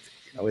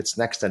 It's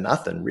next to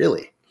nothing,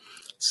 really.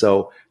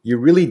 So you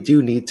really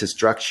do need to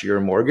structure your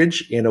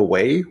mortgage in a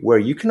way where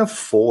you can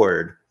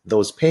afford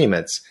those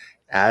payments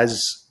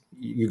as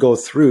you go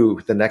through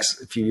the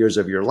next few years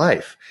of your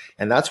life.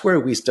 And that's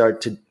where we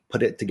start to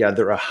put it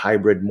together a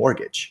hybrid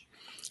mortgage.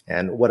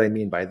 And what I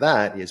mean by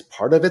that is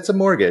part of it's a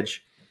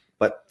mortgage,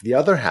 but the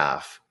other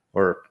half,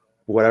 or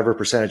whatever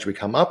percentage we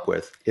come up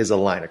with, is a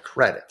line of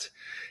credit.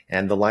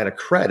 And the line of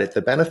credit,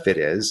 the benefit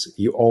is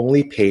you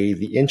only pay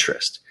the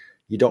interest.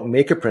 You don't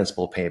make a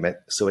principal payment,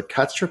 so it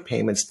cuts your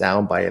payments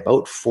down by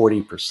about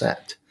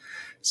 40%.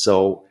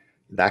 So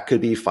that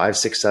could be $500,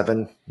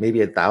 $600, $700, maybe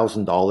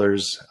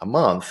 $1,000 a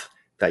month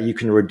that you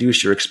can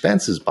reduce your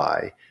expenses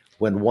by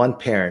when one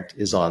parent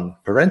is on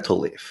parental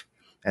leave.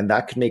 And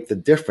that could make the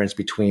difference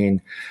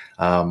between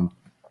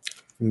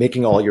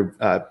meeting all your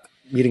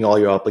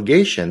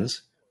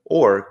obligations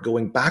or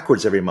going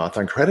backwards every month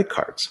on credit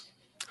cards.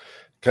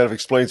 Kind of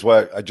explains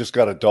why I just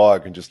got a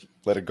dog and just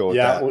let it go at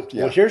that.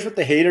 Well, here's what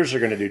the haters are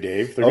going to do,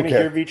 Dave. They're going to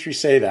hear Vitri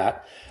say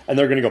that, and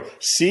they're going to go,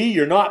 see,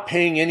 you're not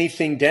paying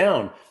anything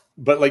down.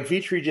 But like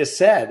Vitri just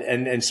said,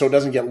 and so it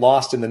doesn't get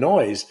lost in the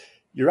noise,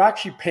 you're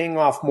actually paying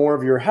off more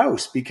of your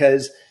house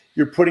because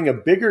you're putting a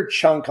bigger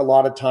chunk a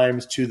lot of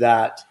times to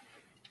that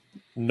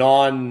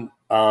non-HELOC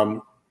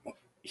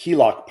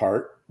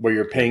part where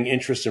you're paying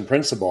interest and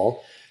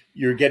principal.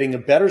 You're getting a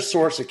better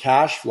source of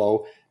cash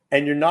flow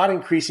and you're not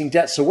increasing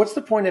debt. So what's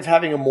the point of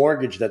having a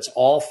mortgage that's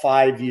all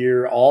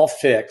 5-year, all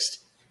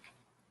fixed,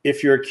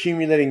 if you're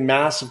accumulating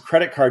massive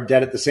credit card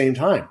debt at the same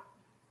time?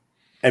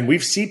 And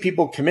we've seen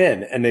people come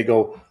in and they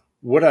go,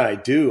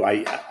 what do?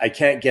 I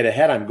can't get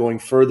ahead. I'm going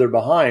further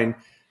behind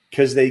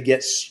because they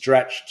get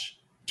stretched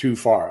too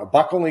far. A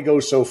buck only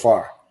goes so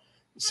far.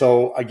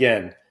 So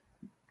again,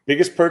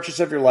 biggest purchase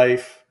of your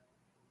life,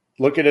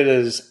 look at it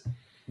as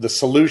the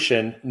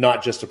solution,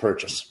 not just a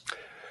purchase.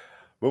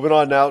 Moving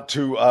on now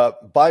to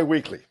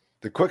biweekly.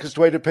 The quickest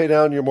way to pay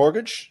down your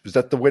mortgage? Is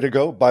that the way to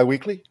go,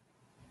 biweekly?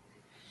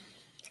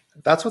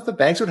 That's what the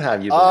banks would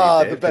have you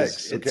believe, Dave, the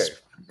banks. It's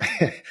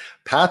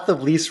path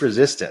of least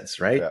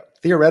resistance, right? Yeah.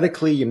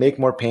 Theoretically, you make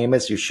more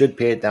payments, you should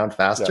pay it down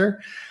faster.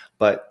 Yeah.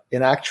 But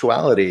in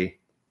actuality,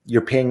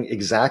 you're paying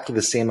exactly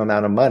the same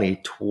amount of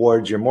money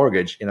towards your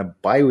mortgage in a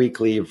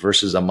biweekly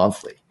versus a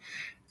monthly.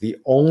 The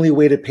only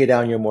way to pay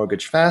down your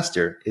mortgage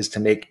faster is to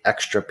make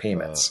extra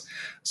payments.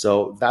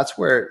 So that's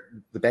where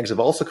the banks have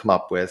also come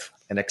up with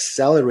an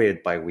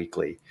accelerated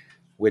biweekly,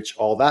 which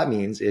all that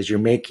means is you're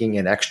making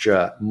an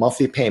extra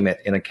monthly payment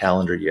in a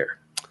calendar year.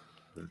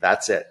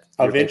 That's it.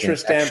 Of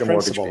interest and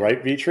principal,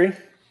 right, Vitri?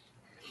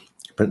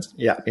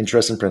 Yeah,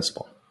 interest and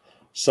principal.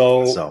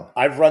 So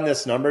I've run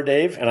this number,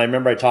 Dave, and I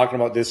remember talking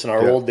about this in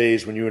our old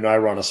days when you and I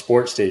were on a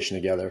sports station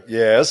together.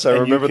 Yes, I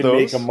remember those. You can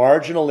make a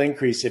marginal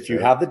increase if you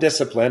have the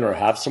discipline or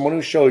have someone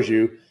who shows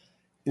you.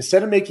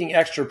 Instead of making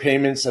extra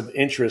payments of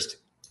interest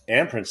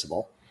and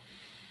principal,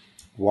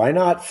 why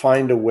not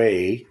find a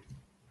way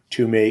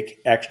to make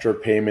extra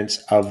payments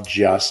of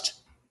just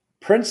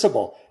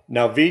principal?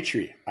 Now,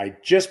 Vitri, I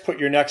just put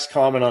your next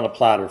comment on a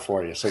platter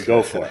for you, so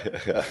go for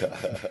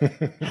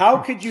it. How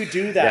could you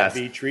do that,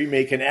 Vitri?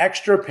 Make an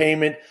extra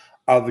payment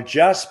of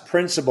just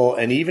principal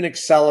and even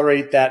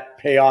accelerate that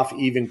payoff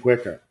even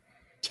quicker?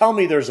 Tell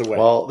me there's a way.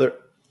 Well,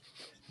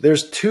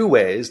 there's two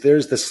ways.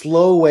 There's the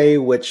slow way,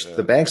 which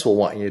the banks will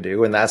want you to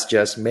do, and that's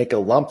just make a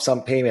lump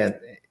sum payment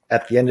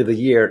at the end of the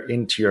year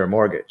into your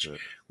mortgage,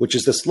 which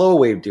is the slow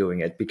way of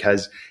doing it.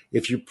 Because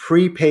if you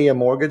prepay a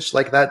mortgage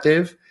like that,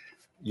 Dave,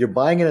 you're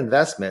buying an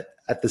investment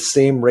at the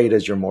same rate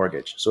as your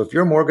mortgage. So if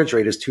your mortgage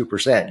rate is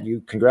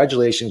 2%,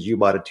 congratulations, you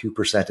bought a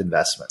 2%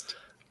 investment.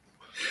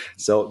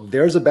 So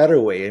there's a better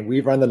way, and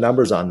we've run the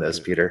numbers on this,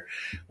 Peter,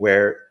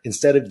 where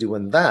instead of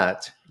doing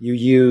that, you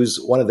use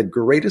one of the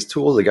greatest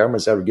tools the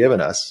government's ever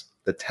given us,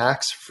 the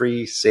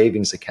tax-free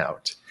savings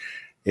account.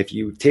 If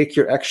you take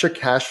your extra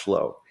cash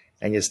flow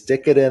and you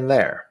stick it in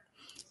there,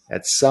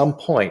 at some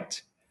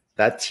point,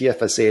 that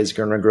TFSA is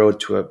going to grow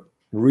to a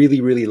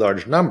really, really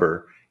large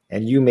number,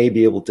 and you may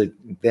be able to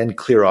then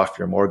clear off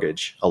your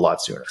mortgage a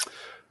lot sooner.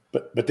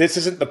 But this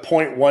isn't the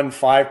 0.15%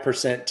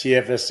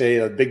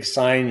 TFSA, the big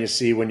sign you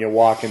see when you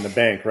walk in the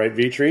bank, right,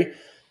 Vitri?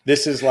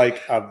 This is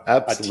like a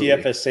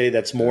TFSA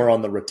that's more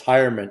on the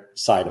retirement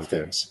side of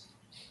things.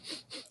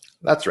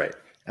 That's right.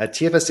 At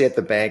TFSA at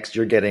the banks,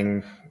 you're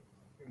getting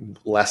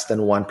less than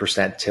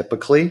 1%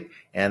 typically.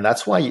 And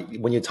that's why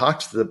when you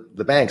talk to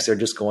the banks, they're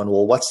just going,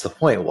 well, what's the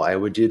point? Why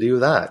would you do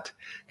that?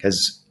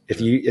 Because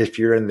if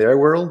you're in their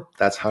world,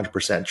 that's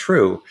 100%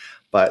 true.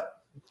 But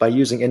by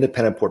using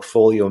independent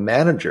portfolio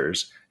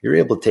managers, you're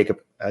able to take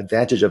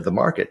advantage of the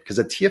market, because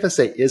a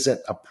TFSA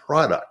isn't a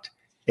product.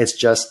 It's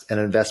just an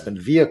investment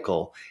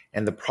vehicle,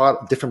 and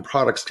the different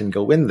products can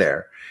go in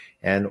there.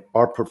 And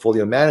our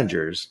portfolio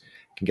managers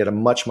can get a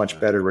much, much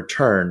better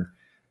return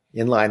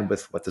in line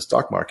with what the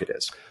stock market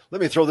is. Let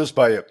me throw this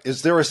by you.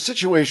 Is there a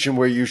situation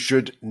where you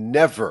should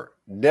never,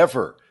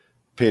 never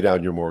pay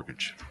down your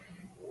mortgage?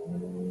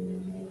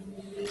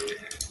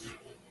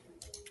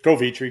 Go,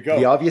 Vitri, go.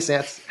 The obvious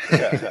answer.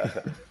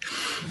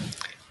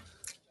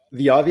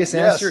 The obvious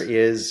answer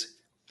is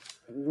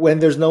when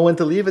there's no one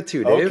to leave it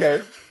to, Dave.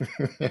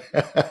 Okay.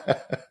 I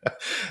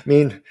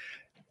mean,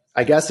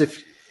 I guess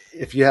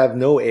if you have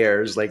no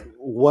heirs, like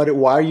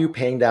why are you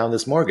paying down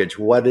this mortgage?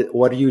 What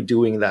are you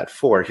doing that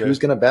for? Okay. Who's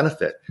going to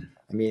benefit?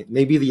 I mean,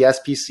 maybe the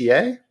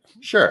SPCA,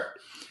 sure,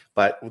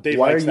 but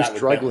why are you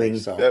struggling?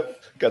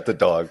 Yep. Got the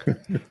dog.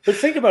 But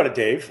think about it,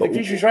 Dave. Like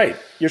Vitri's right.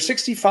 You're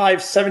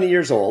 65, 70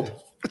 years old.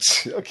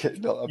 Okay,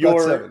 no, I'm not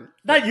 70.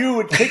 Not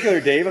you in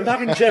particular, Dave. I'm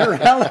talking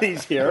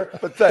generalities here.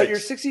 But you're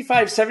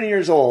 65, 70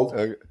 years old.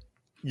 Okay.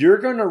 You're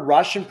going to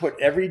rush and put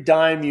every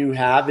dime you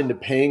have into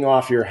paying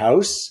off your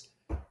house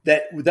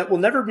that will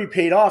never be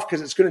paid off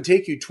because it's going to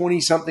take you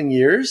 20-something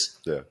years.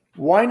 Yeah.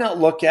 Why not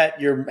look at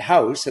your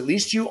house? At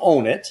least you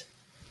own it,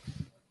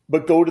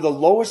 but go to the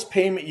lowest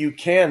payment you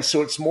can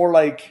so it's more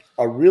like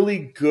a really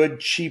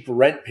good, cheap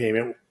rent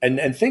payment.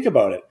 And think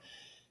about it.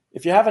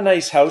 If you have a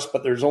nice house,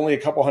 but there's only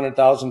a couple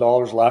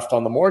 $100,000 left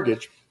on the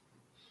mortgage,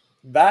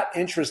 that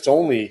interest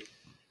only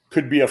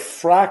could be a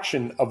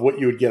fraction of what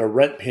you would get a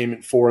rent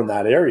payment for in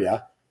that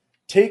area.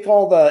 Take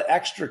all the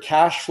extra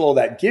cash flow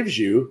that gives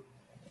you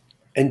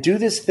and do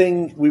this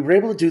thing. We were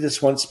able to do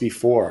this once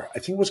before. I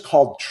think it was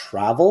called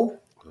travel.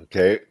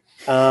 Okay.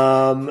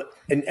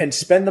 And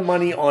spend the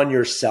money on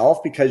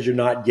yourself because you're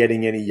not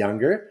getting any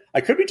younger.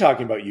 I could be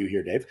talking about you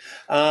here, Dave,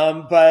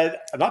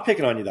 but I'm not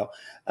picking on you though.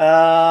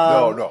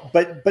 No.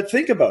 But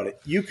think about it.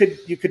 You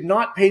could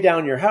not pay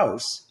down your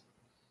house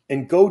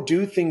and go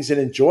do things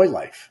and enjoy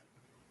life.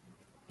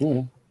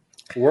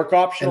 Mm-hmm. Work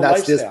optional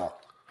lifestyle.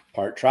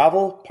 Part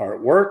travel,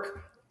 part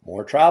work,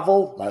 more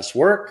travel, less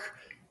work,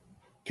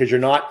 because you're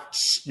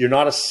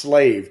not a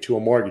slave to a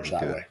mortgage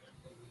that way.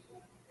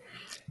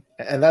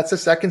 And that's the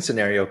second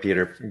scenario,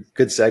 Peter.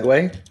 Good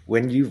segue.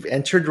 When you've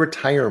entered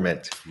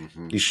retirement,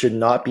 you should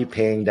not be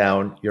paying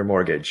down your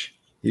mortgage.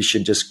 You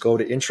should just go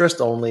to interest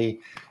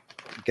only,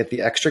 get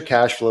the extra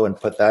cash flow, and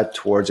put that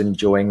towards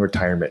enjoying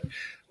retirement.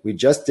 We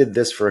just did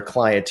this for a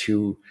client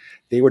who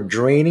they were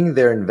draining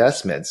their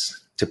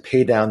investments to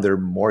pay down their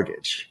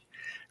mortgage,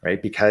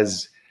 right?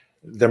 Because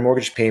their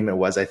mortgage payment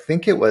was, I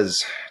think it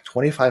was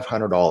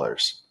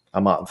 $2,500. a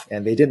month,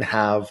 and they didn't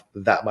have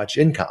that much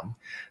income.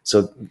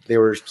 So they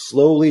were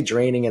slowly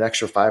draining an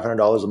extra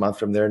 $500 a month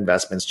from their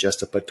investments just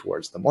to put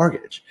towards the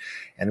mortgage.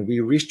 And we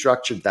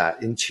restructured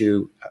that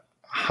into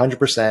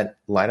 100%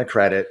 line of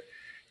credit.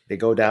 They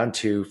go down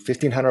to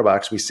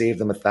 $1,500. We save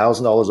them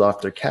 $1,000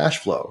 off their cash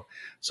flow.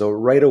 So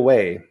right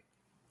away,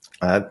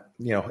 an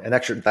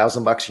extra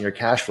 $1,000 in your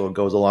cash flow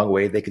goes a long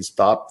way. They can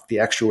stop the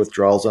extra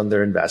withdrawals on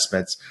their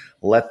investments,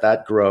 let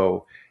that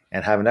grow,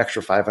 and have an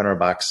extra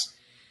 $500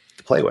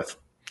 to play with.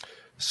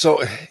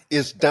 So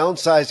is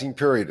downsizing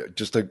period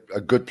just a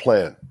good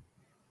plan?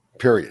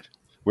 Period.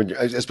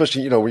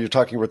 Especially when you're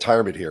talking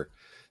retirement here,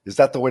 is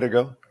that the way to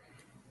go?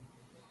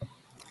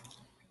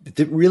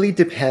 It really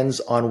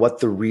depends on what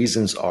the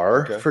reasons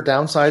are for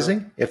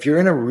downsizing. Sure. If you're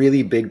in a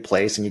really big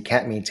place and you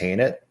can't maintain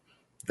it,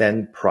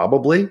 then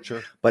probably.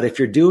 Sure. But if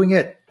you're doing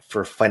it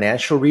for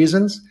financial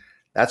reasons,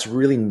 that's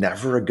really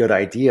never a good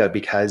idea,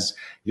 because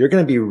you're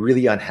going to be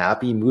really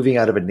unhappy moving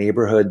out of a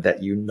neighborhood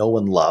that you know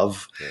and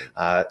love,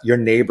 your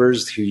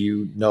neighbors who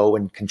you know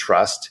and can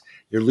trust.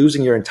 You're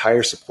losing your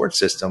entire support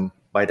system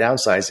by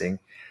downsizing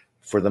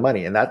for the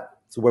money. And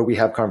that's where we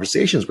have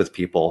conversations with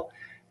people.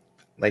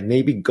 Like,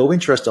 maybe go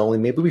interest only.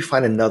 Maybe we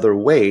find another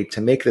way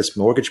to make this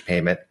mortgage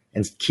payment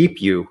and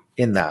keep you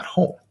in that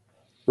home.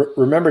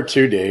 Remember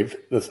too, Dave,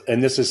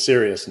 and this is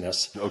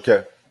seriousness.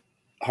 Okay.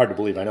 Hard to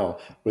believe, I know,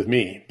 with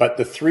me, but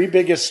the three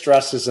biggest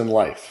stresses in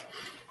life: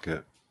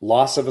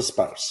 loss of a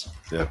spouse.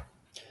 Yeah.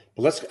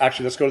 But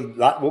let's go to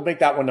that. We'll make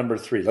that one number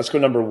 3. Let's go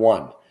number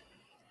 1,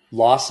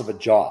 loss of a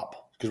job,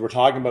 because we're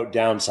talking about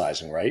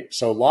downsizing, right?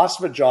 So loss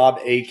of a job,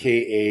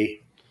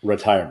 AKA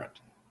retirement.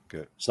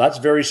 Good. So that's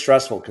very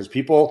stressful, because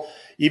people,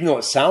 even though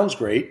it sounds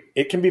great,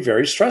 it can be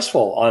very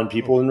stressful on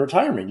people in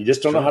retirement. You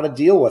just don't know how to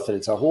deal with it.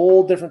 It's a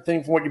whole different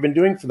thing from what you've been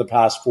doing for the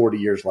past 40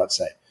 years, let's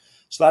say.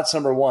 So that's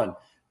number 1.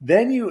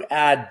 Then you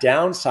add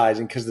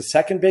downsizing, because the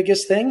second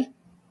biggest thing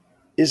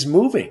is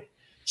moving.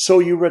 So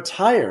you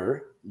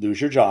retire,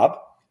 lose your job.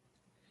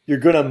 You're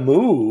going to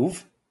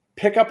move,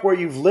 pick up where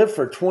you've lived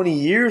for 20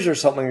 years or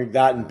something like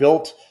that, and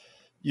built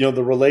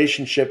the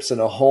relationships in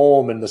a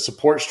home and the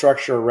support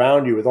structure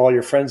around you with all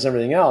your friends and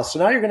everything else. So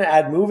now you're going to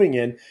add moving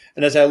in.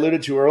 And as I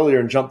alluded to earlier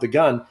and jumped the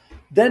gun,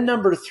 then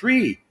number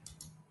 3,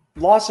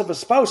 loss of a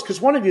spouse, because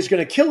one of you is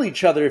going to kill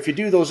each other if you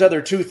do those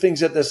other 2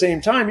 things at the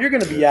same time. You're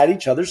going to be at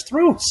each other's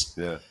throats.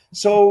 Yeah.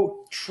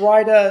 So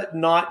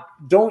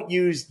don't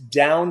use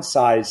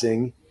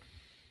downsizing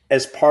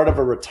as part of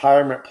a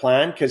retirement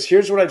plan, because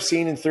here's what I've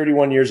seen in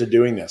 31 years of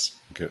doing this.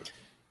 Okay.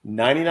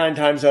 99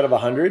 times out of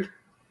 100,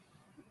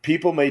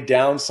 people may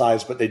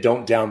downsize, but they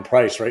don't down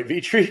price, right,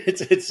 Vitri?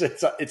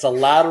 It's a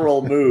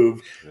lateral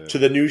move to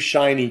the new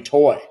shiny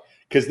toy,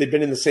 because they've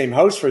been in the same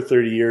house for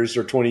 30 years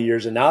or 20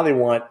 years, and now they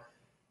want,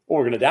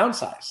 we're going to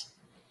downsize.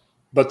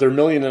 But their $1.5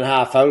 million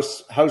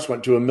house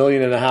went to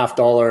 $1.5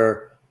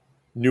 million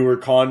newer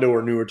condo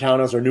or newer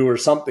townhouse or newer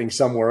something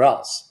somewhere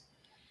else.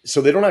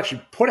 So they don't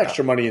actually put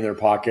extra money in their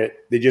pocket.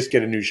 They just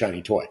get a new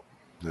shiny toy.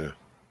 Yeah.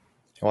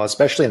 Well,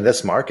 especially in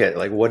this market,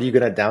 like, what are you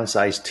going to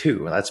downsize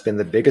to? That's been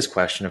the biggest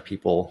question of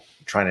people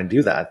trying to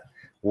do that.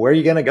 Where are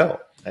you going to go?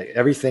 Like,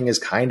 everything is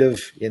kind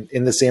of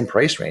in the same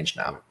price range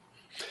now.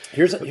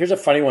 Here's a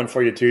funny one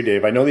for you too,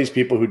 Dave. I know these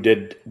people who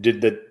did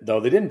that, though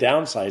they didn't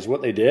downsize.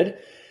 What they did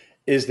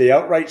is they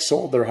outright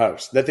sold their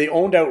house that they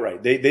owned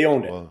outright. They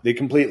owned it. Wow. They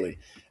completely.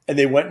 And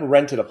they went and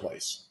rented a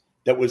place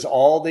that was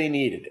all they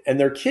needed. And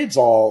their kids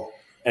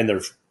and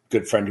their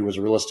good friend who was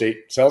a real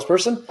estate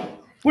salesperson,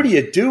 what do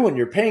you do when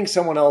you're paying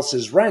someone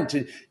else's rent?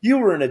 You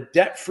were in a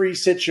debt-free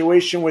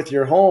situation with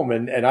your home.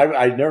 And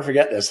I never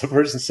forget this. The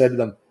person said to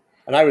them,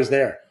 and I was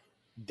there,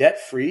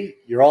 debt-free?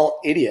 You're all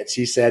idiots,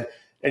 he said.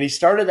 And he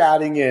started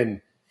adding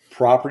in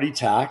property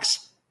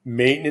tax,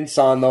 maintenance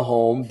on the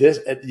home,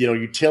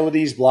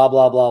 utilities, blah,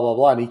 blah, blah, blah,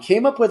 blah. And he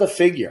came up with a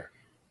figure.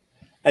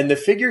 And the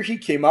figure he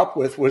came up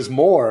with was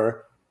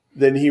more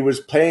than he was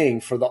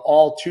paying for the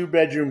all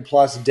 2-bedroom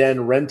plus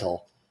den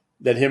rental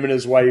that him and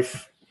his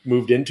wife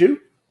moved into.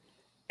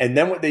 And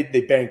then what they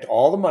banked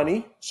all the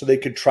money so they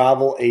could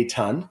travel a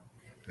ton,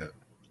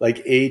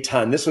 like a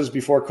ton. This was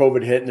before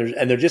COVID hit,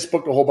 and they're just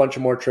booked a whole bunch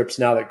of more trips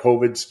now that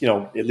COVID's,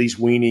 at least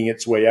weaning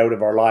its way out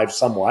of our lives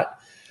somewhat.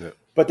 Yeah.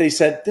 But they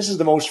said, this is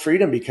the most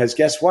freedom, because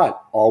guess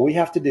what? All we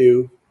have to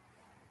do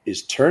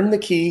is turn the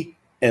key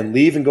and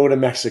leave and go to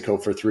Mexico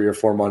for 3 or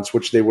 4 months,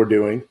 which they were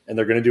doing, and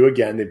they're going to do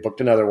again. They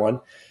booked another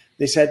one.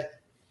 They said,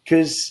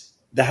 because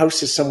the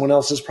house is someone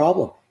else's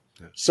problem.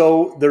 Yeah.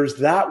 So there's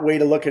that way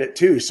to look at it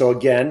too. So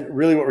again,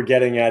 really what we're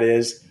getting at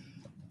is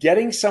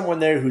getting someone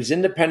there who's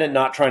independent,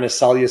 not trying to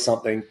sell you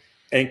something,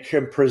 and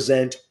can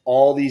present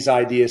all these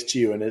ideas to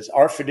you. And as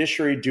our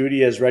fiduciary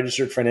duty as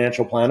registered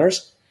financial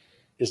planners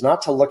is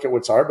not to look at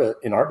what's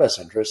in our best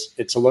interest.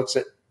 It's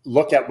to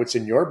look at what's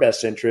in your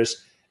best interest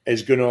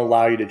is going to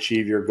allow you to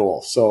achieve your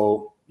goal.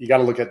 So you got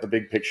to look at the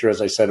big picture,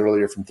 as I said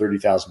earlier, from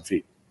 30,000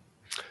 feet.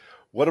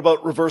 What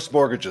about reverse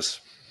mortgages?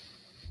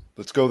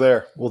 Let's go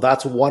there. Well,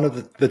 that's one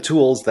of the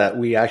tools that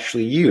we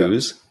actually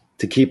use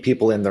to keep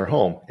people in their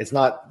home. It's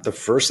not the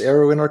first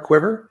arrow in our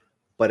quiver,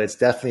 but it's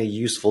definitely a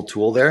useful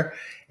tool there.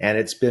 And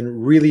it's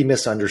been really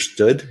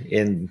misunderstood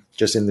in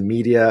the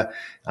media.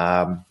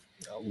 A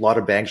lot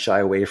of banks shy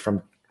away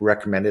from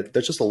recommend it.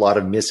 There's just a lot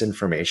of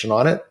misinformation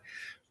on it.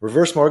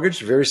 Reverse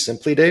mortgage, very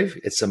simply, Dave,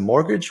 it's a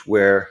mortgage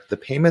where the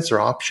payments are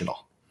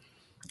optional.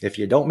 If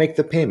you don't make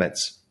the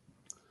payments,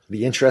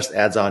 the interest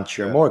adds on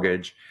to your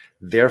mortgage.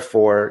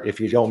 Therefore, if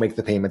you don't make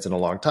the payments in a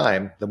long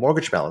time, the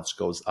mortgage balance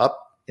goes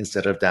up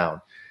instead of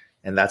down.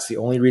 And that's the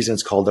only reason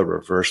it's called a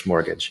reverse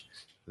mortgage.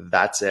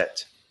 That's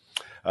it.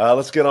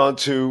 Let's get on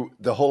to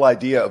the whole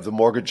idea of the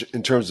mortgage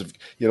in terms of,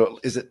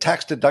 is it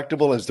tax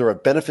deductible? Is there a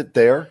benefit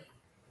there?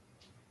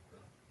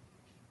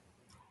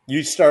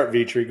 You start,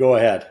 Vitri. Go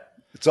ahead.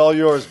 It's all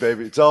yours,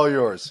 baby. It's all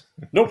yours.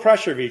 No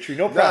pressure, Vitri.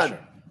 No pressure.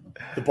 None.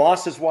 The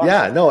boss is watching.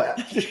 Yeah, no.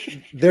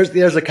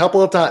 There's a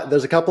couple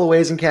of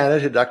ways in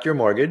Canada to deduct your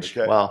mortgage.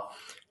 Okay. Well,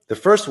 the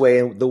first way,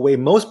 and the way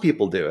most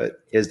people do it,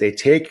 is they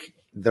take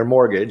their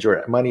mortgage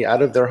or money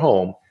out of their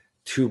home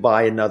to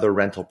buy another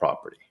rental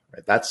property.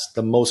 Right? That's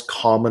the most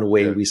common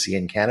way we see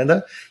in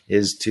Canada,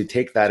 is to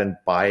take that and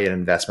buy an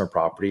investment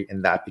property,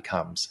 and that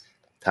becomes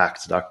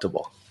tax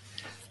deductible.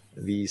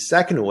 The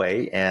second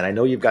way, and I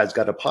know you guys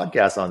got a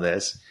podcast on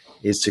this,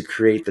 is to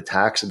create the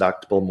tax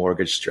deductible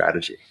mortgage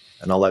strategy.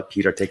 And I'll let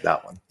Peter take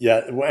that one.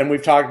 Yeah, and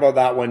we've talked about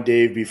that one,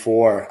 Dave,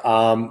 before.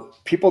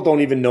 People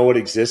don't even know it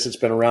exists. It's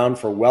been around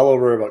for well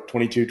over about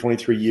 22,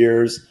 23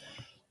 years.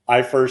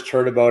 I first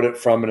heard about it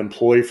from an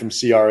employee from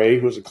CRA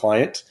who was a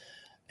client.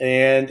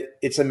 And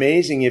it's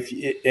amazing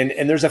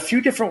and there's a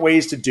few different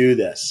ways to do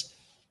this.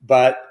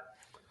 But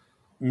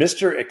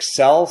Mr.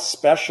 Excel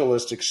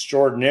specialist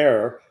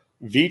extraordinaire,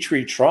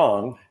 Vitri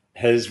Trong,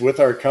 has, with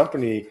our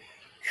company,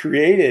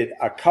 created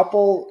a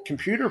couple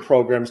computer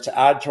programs to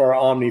add to our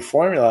Omni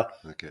formula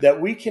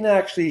that we can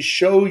actually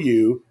show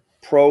you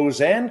pros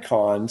and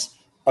cons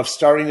of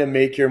starting to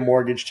make your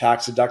mortgage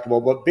tax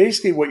deductible. But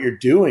basically what you're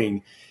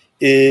doing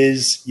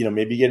is,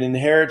 maybe you get an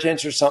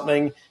inheritance or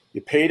something,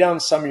 you pay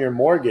down some of your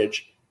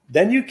mortgage,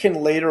 then you can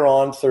later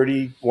on,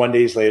 31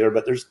 days later,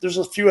 but there's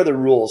a few other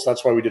rules.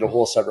 That's why we did a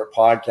whole separate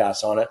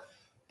podcast on it.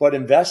 But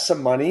invest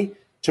some money.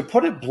 To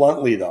put it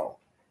bluntly, though,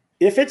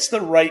 if it's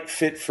the right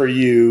fit for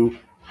you,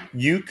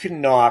 you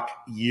can knock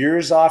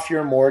years off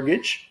your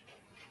mortgage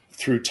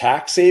through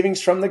tax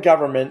savings from the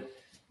government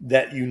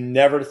that you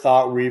never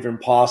thought were even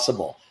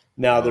possible.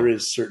 Now, there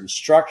is certain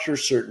structure,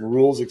 certain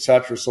rules,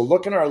 etc. So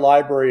look in our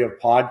library of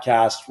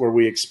podcasts where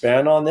we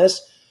expand on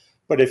this.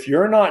 But if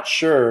you're not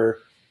sure,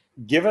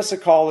 give us a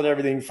call at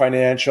Everything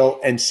Financial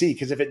and see.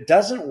 Because if it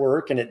doesn't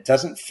work and it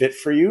doesn't fit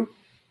for you,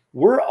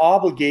 we're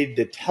obligated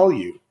to tell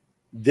you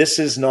this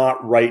is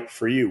not right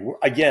for you.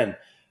 Again,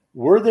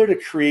 we're there to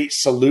create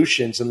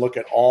solutions and look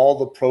at all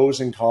the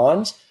pros and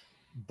cons,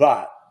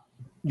 but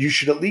you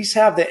should at least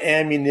have the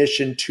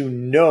ammunition to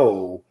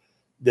know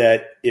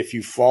that if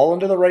you fall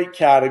into the right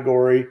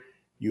category,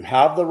 you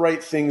have the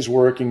right things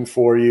working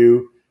for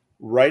you,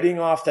 writing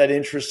off that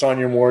interest on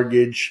your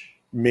mortgage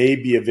may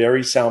be a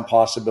very sound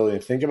possibility.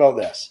 And think about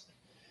this.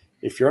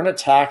 If you're in a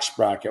tax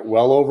bracket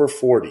well over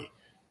 40,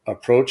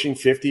 approaching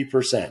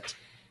 50%,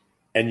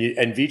 and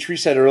Vitri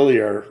said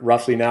earlier,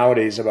 roughly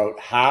nowadays, about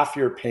half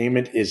your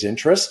payment is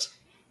interest.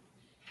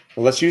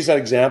 Well, let's use that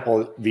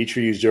example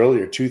Vitri used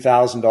earlier.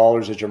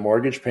 $2,000 is your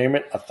mortgage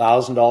payment.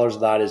 $1,000 of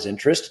that is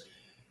interest.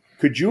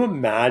 Could you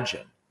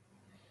imagine,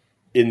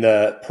 in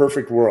the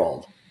perfect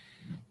world,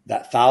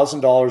 that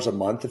 $1,000 a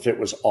month, if it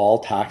was all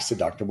tax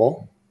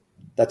deductible?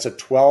 That's a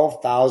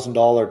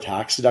 $12,000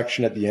 tax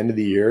deduction at the end of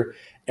the year.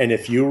 And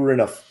if you were in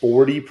a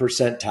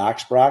 40%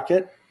 tax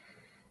bracket,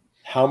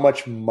 how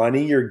much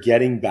money you're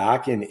getting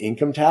back in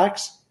income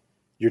tax,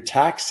 your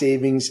tax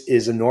savings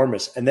is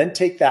enormous. And then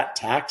take that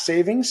tax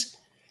savings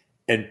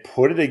and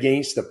put it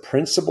against the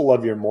principal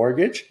of your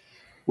mortgage.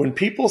 When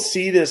people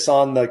see this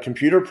on the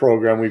computer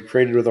program we've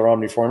created with our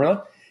Omni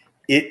formula,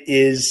 it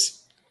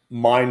is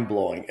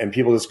mind-blowing. And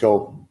people just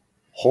go,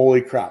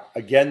 holy crap.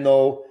 Again,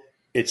 though,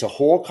 it's a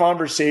whole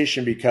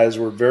conversation because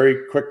we're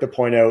very quick to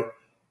point out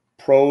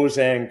pros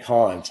and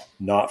cons.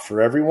 Not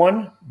for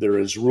everyone. There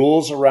is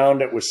rules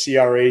around it with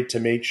CRA to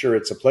make sure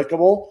it's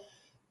applicable,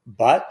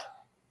 but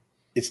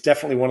it's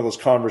definitely one of those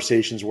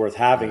conversations worth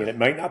having. And it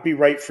might not be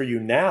right for you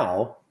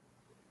now,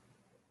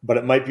 but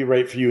it might be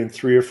right for you in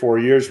 3 or 4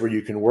 years where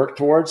you can work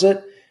towards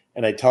it.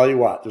 And I tell you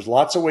what, there's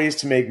lots of ways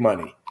to make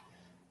money.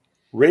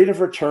 Rate of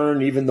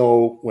return, even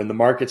though when the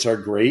markets are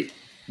great,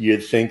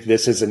 you'd think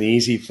this is an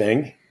easy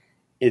thing.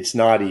 It's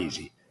not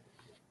easy.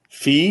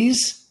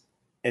 Fees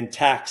and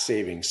tax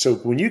savings. So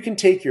when you can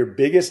take your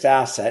biggest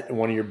asset and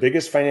one of your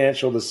biggest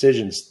financial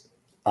decisions,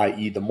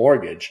 i.e. the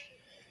mortgage,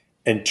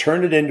 and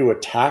turn it into a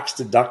tax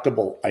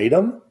deductible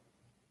item,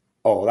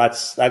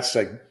 that's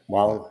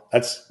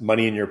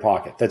money in your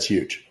pocket. That's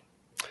huge.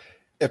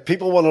 If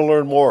people want to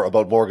learn more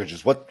about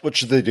mortgages, what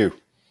should they do?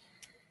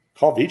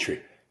 Call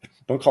Vitri.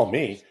 Don't call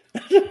me.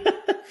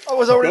 I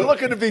was already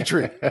looking at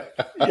Vitri.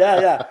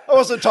 Yeah. I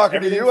wasn't talking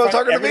to you. I was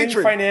talking to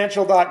Vitri.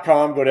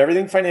 Everythingfinancial.com. Go to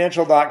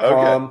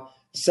everythingfinancial.com. Okay.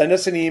 Send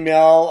us an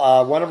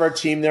email. One of our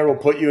team there will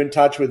put you in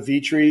touch with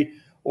Vitri.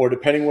 or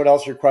depending what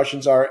else your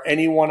questions are,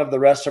 any one of the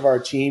rest of our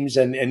teams.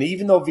 And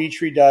even though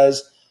Vitri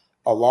does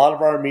a lot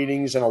of our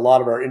meetings and a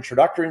lot of our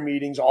introductory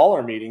meetings, all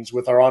our meetings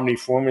with our Omni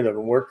formula,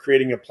 when we're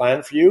creating a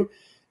plan for you,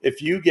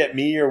 if you get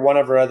me or one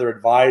of our other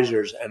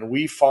advisors and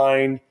we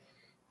find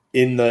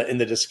in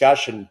the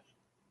discussion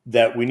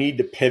that we need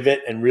to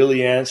pivot and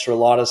really answer a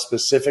lot of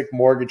specific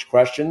mortgage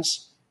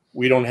questions,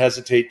 we don't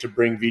hesitate to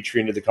bring Vitri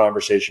into the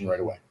conversation right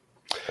away.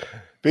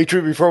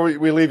 Vitri, before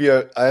we leave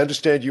you, I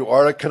understand you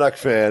are a Canuck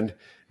fan,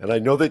 and I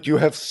know that you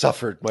have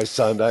suffered, my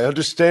son. I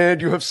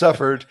understand you have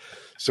suffered.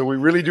 So we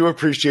really do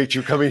appreciate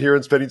you coming here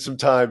and spending some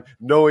time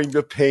knowing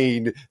the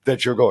pain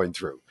that you're going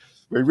through.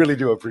 We really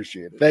do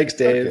appreciate it. Thanks,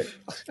 Dave.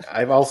 Okay.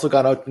 I've also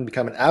gone out and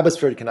become an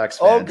Abbotsford Canucks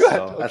fan. Oh, good.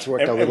 So that's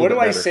worked out a and little what bit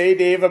do I better. say,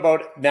 Dave,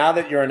 about now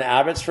that you're an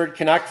Abbotsford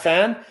Canuck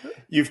fan?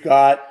 You've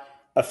got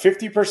a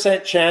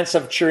 50% chance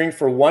of cheering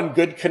for one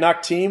good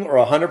Canuck team or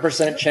a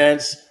 100%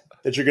 chance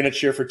that you're going to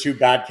cheer for two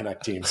bad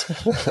Canuck teams.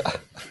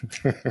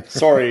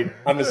 Sorry,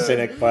 I'm a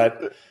cynic,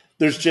 but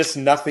there's just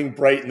nothing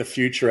bright in the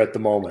future at the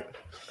moment.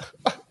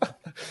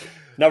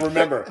 Now,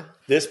 remember,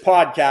 this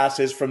podcast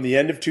is from the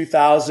end of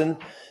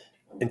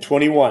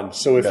 2021.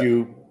 So if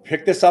you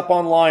pick this up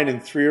online in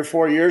 3 or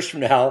 4 years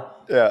from now,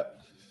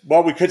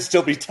 well, we could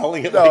still be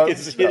telling it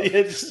it's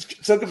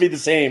still could be the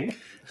same.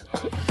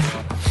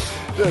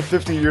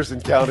 50 years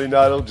and counting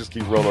now. It'll just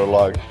keep rolling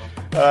along.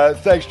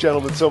 Thanks,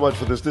 gentlemen, so much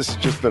for this. This has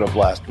just been a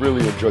blast.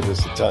 Really enjoyed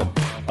this a ton.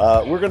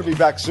 We're going to be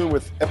back soon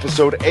with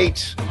episode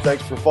 8.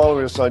 Thanks for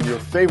following us on your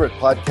favorite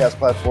podcast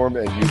platform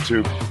and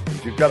YouTube.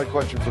 If you've got a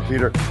question for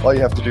Peter, all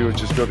you have to do is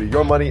just go to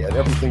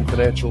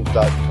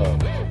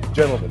yourmoneyandeverythingfinancial.com.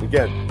 Gentlemen,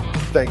 again,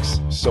 thanks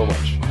so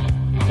much.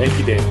 Thank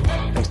you, Dave.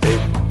 Thanks,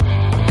 Dave.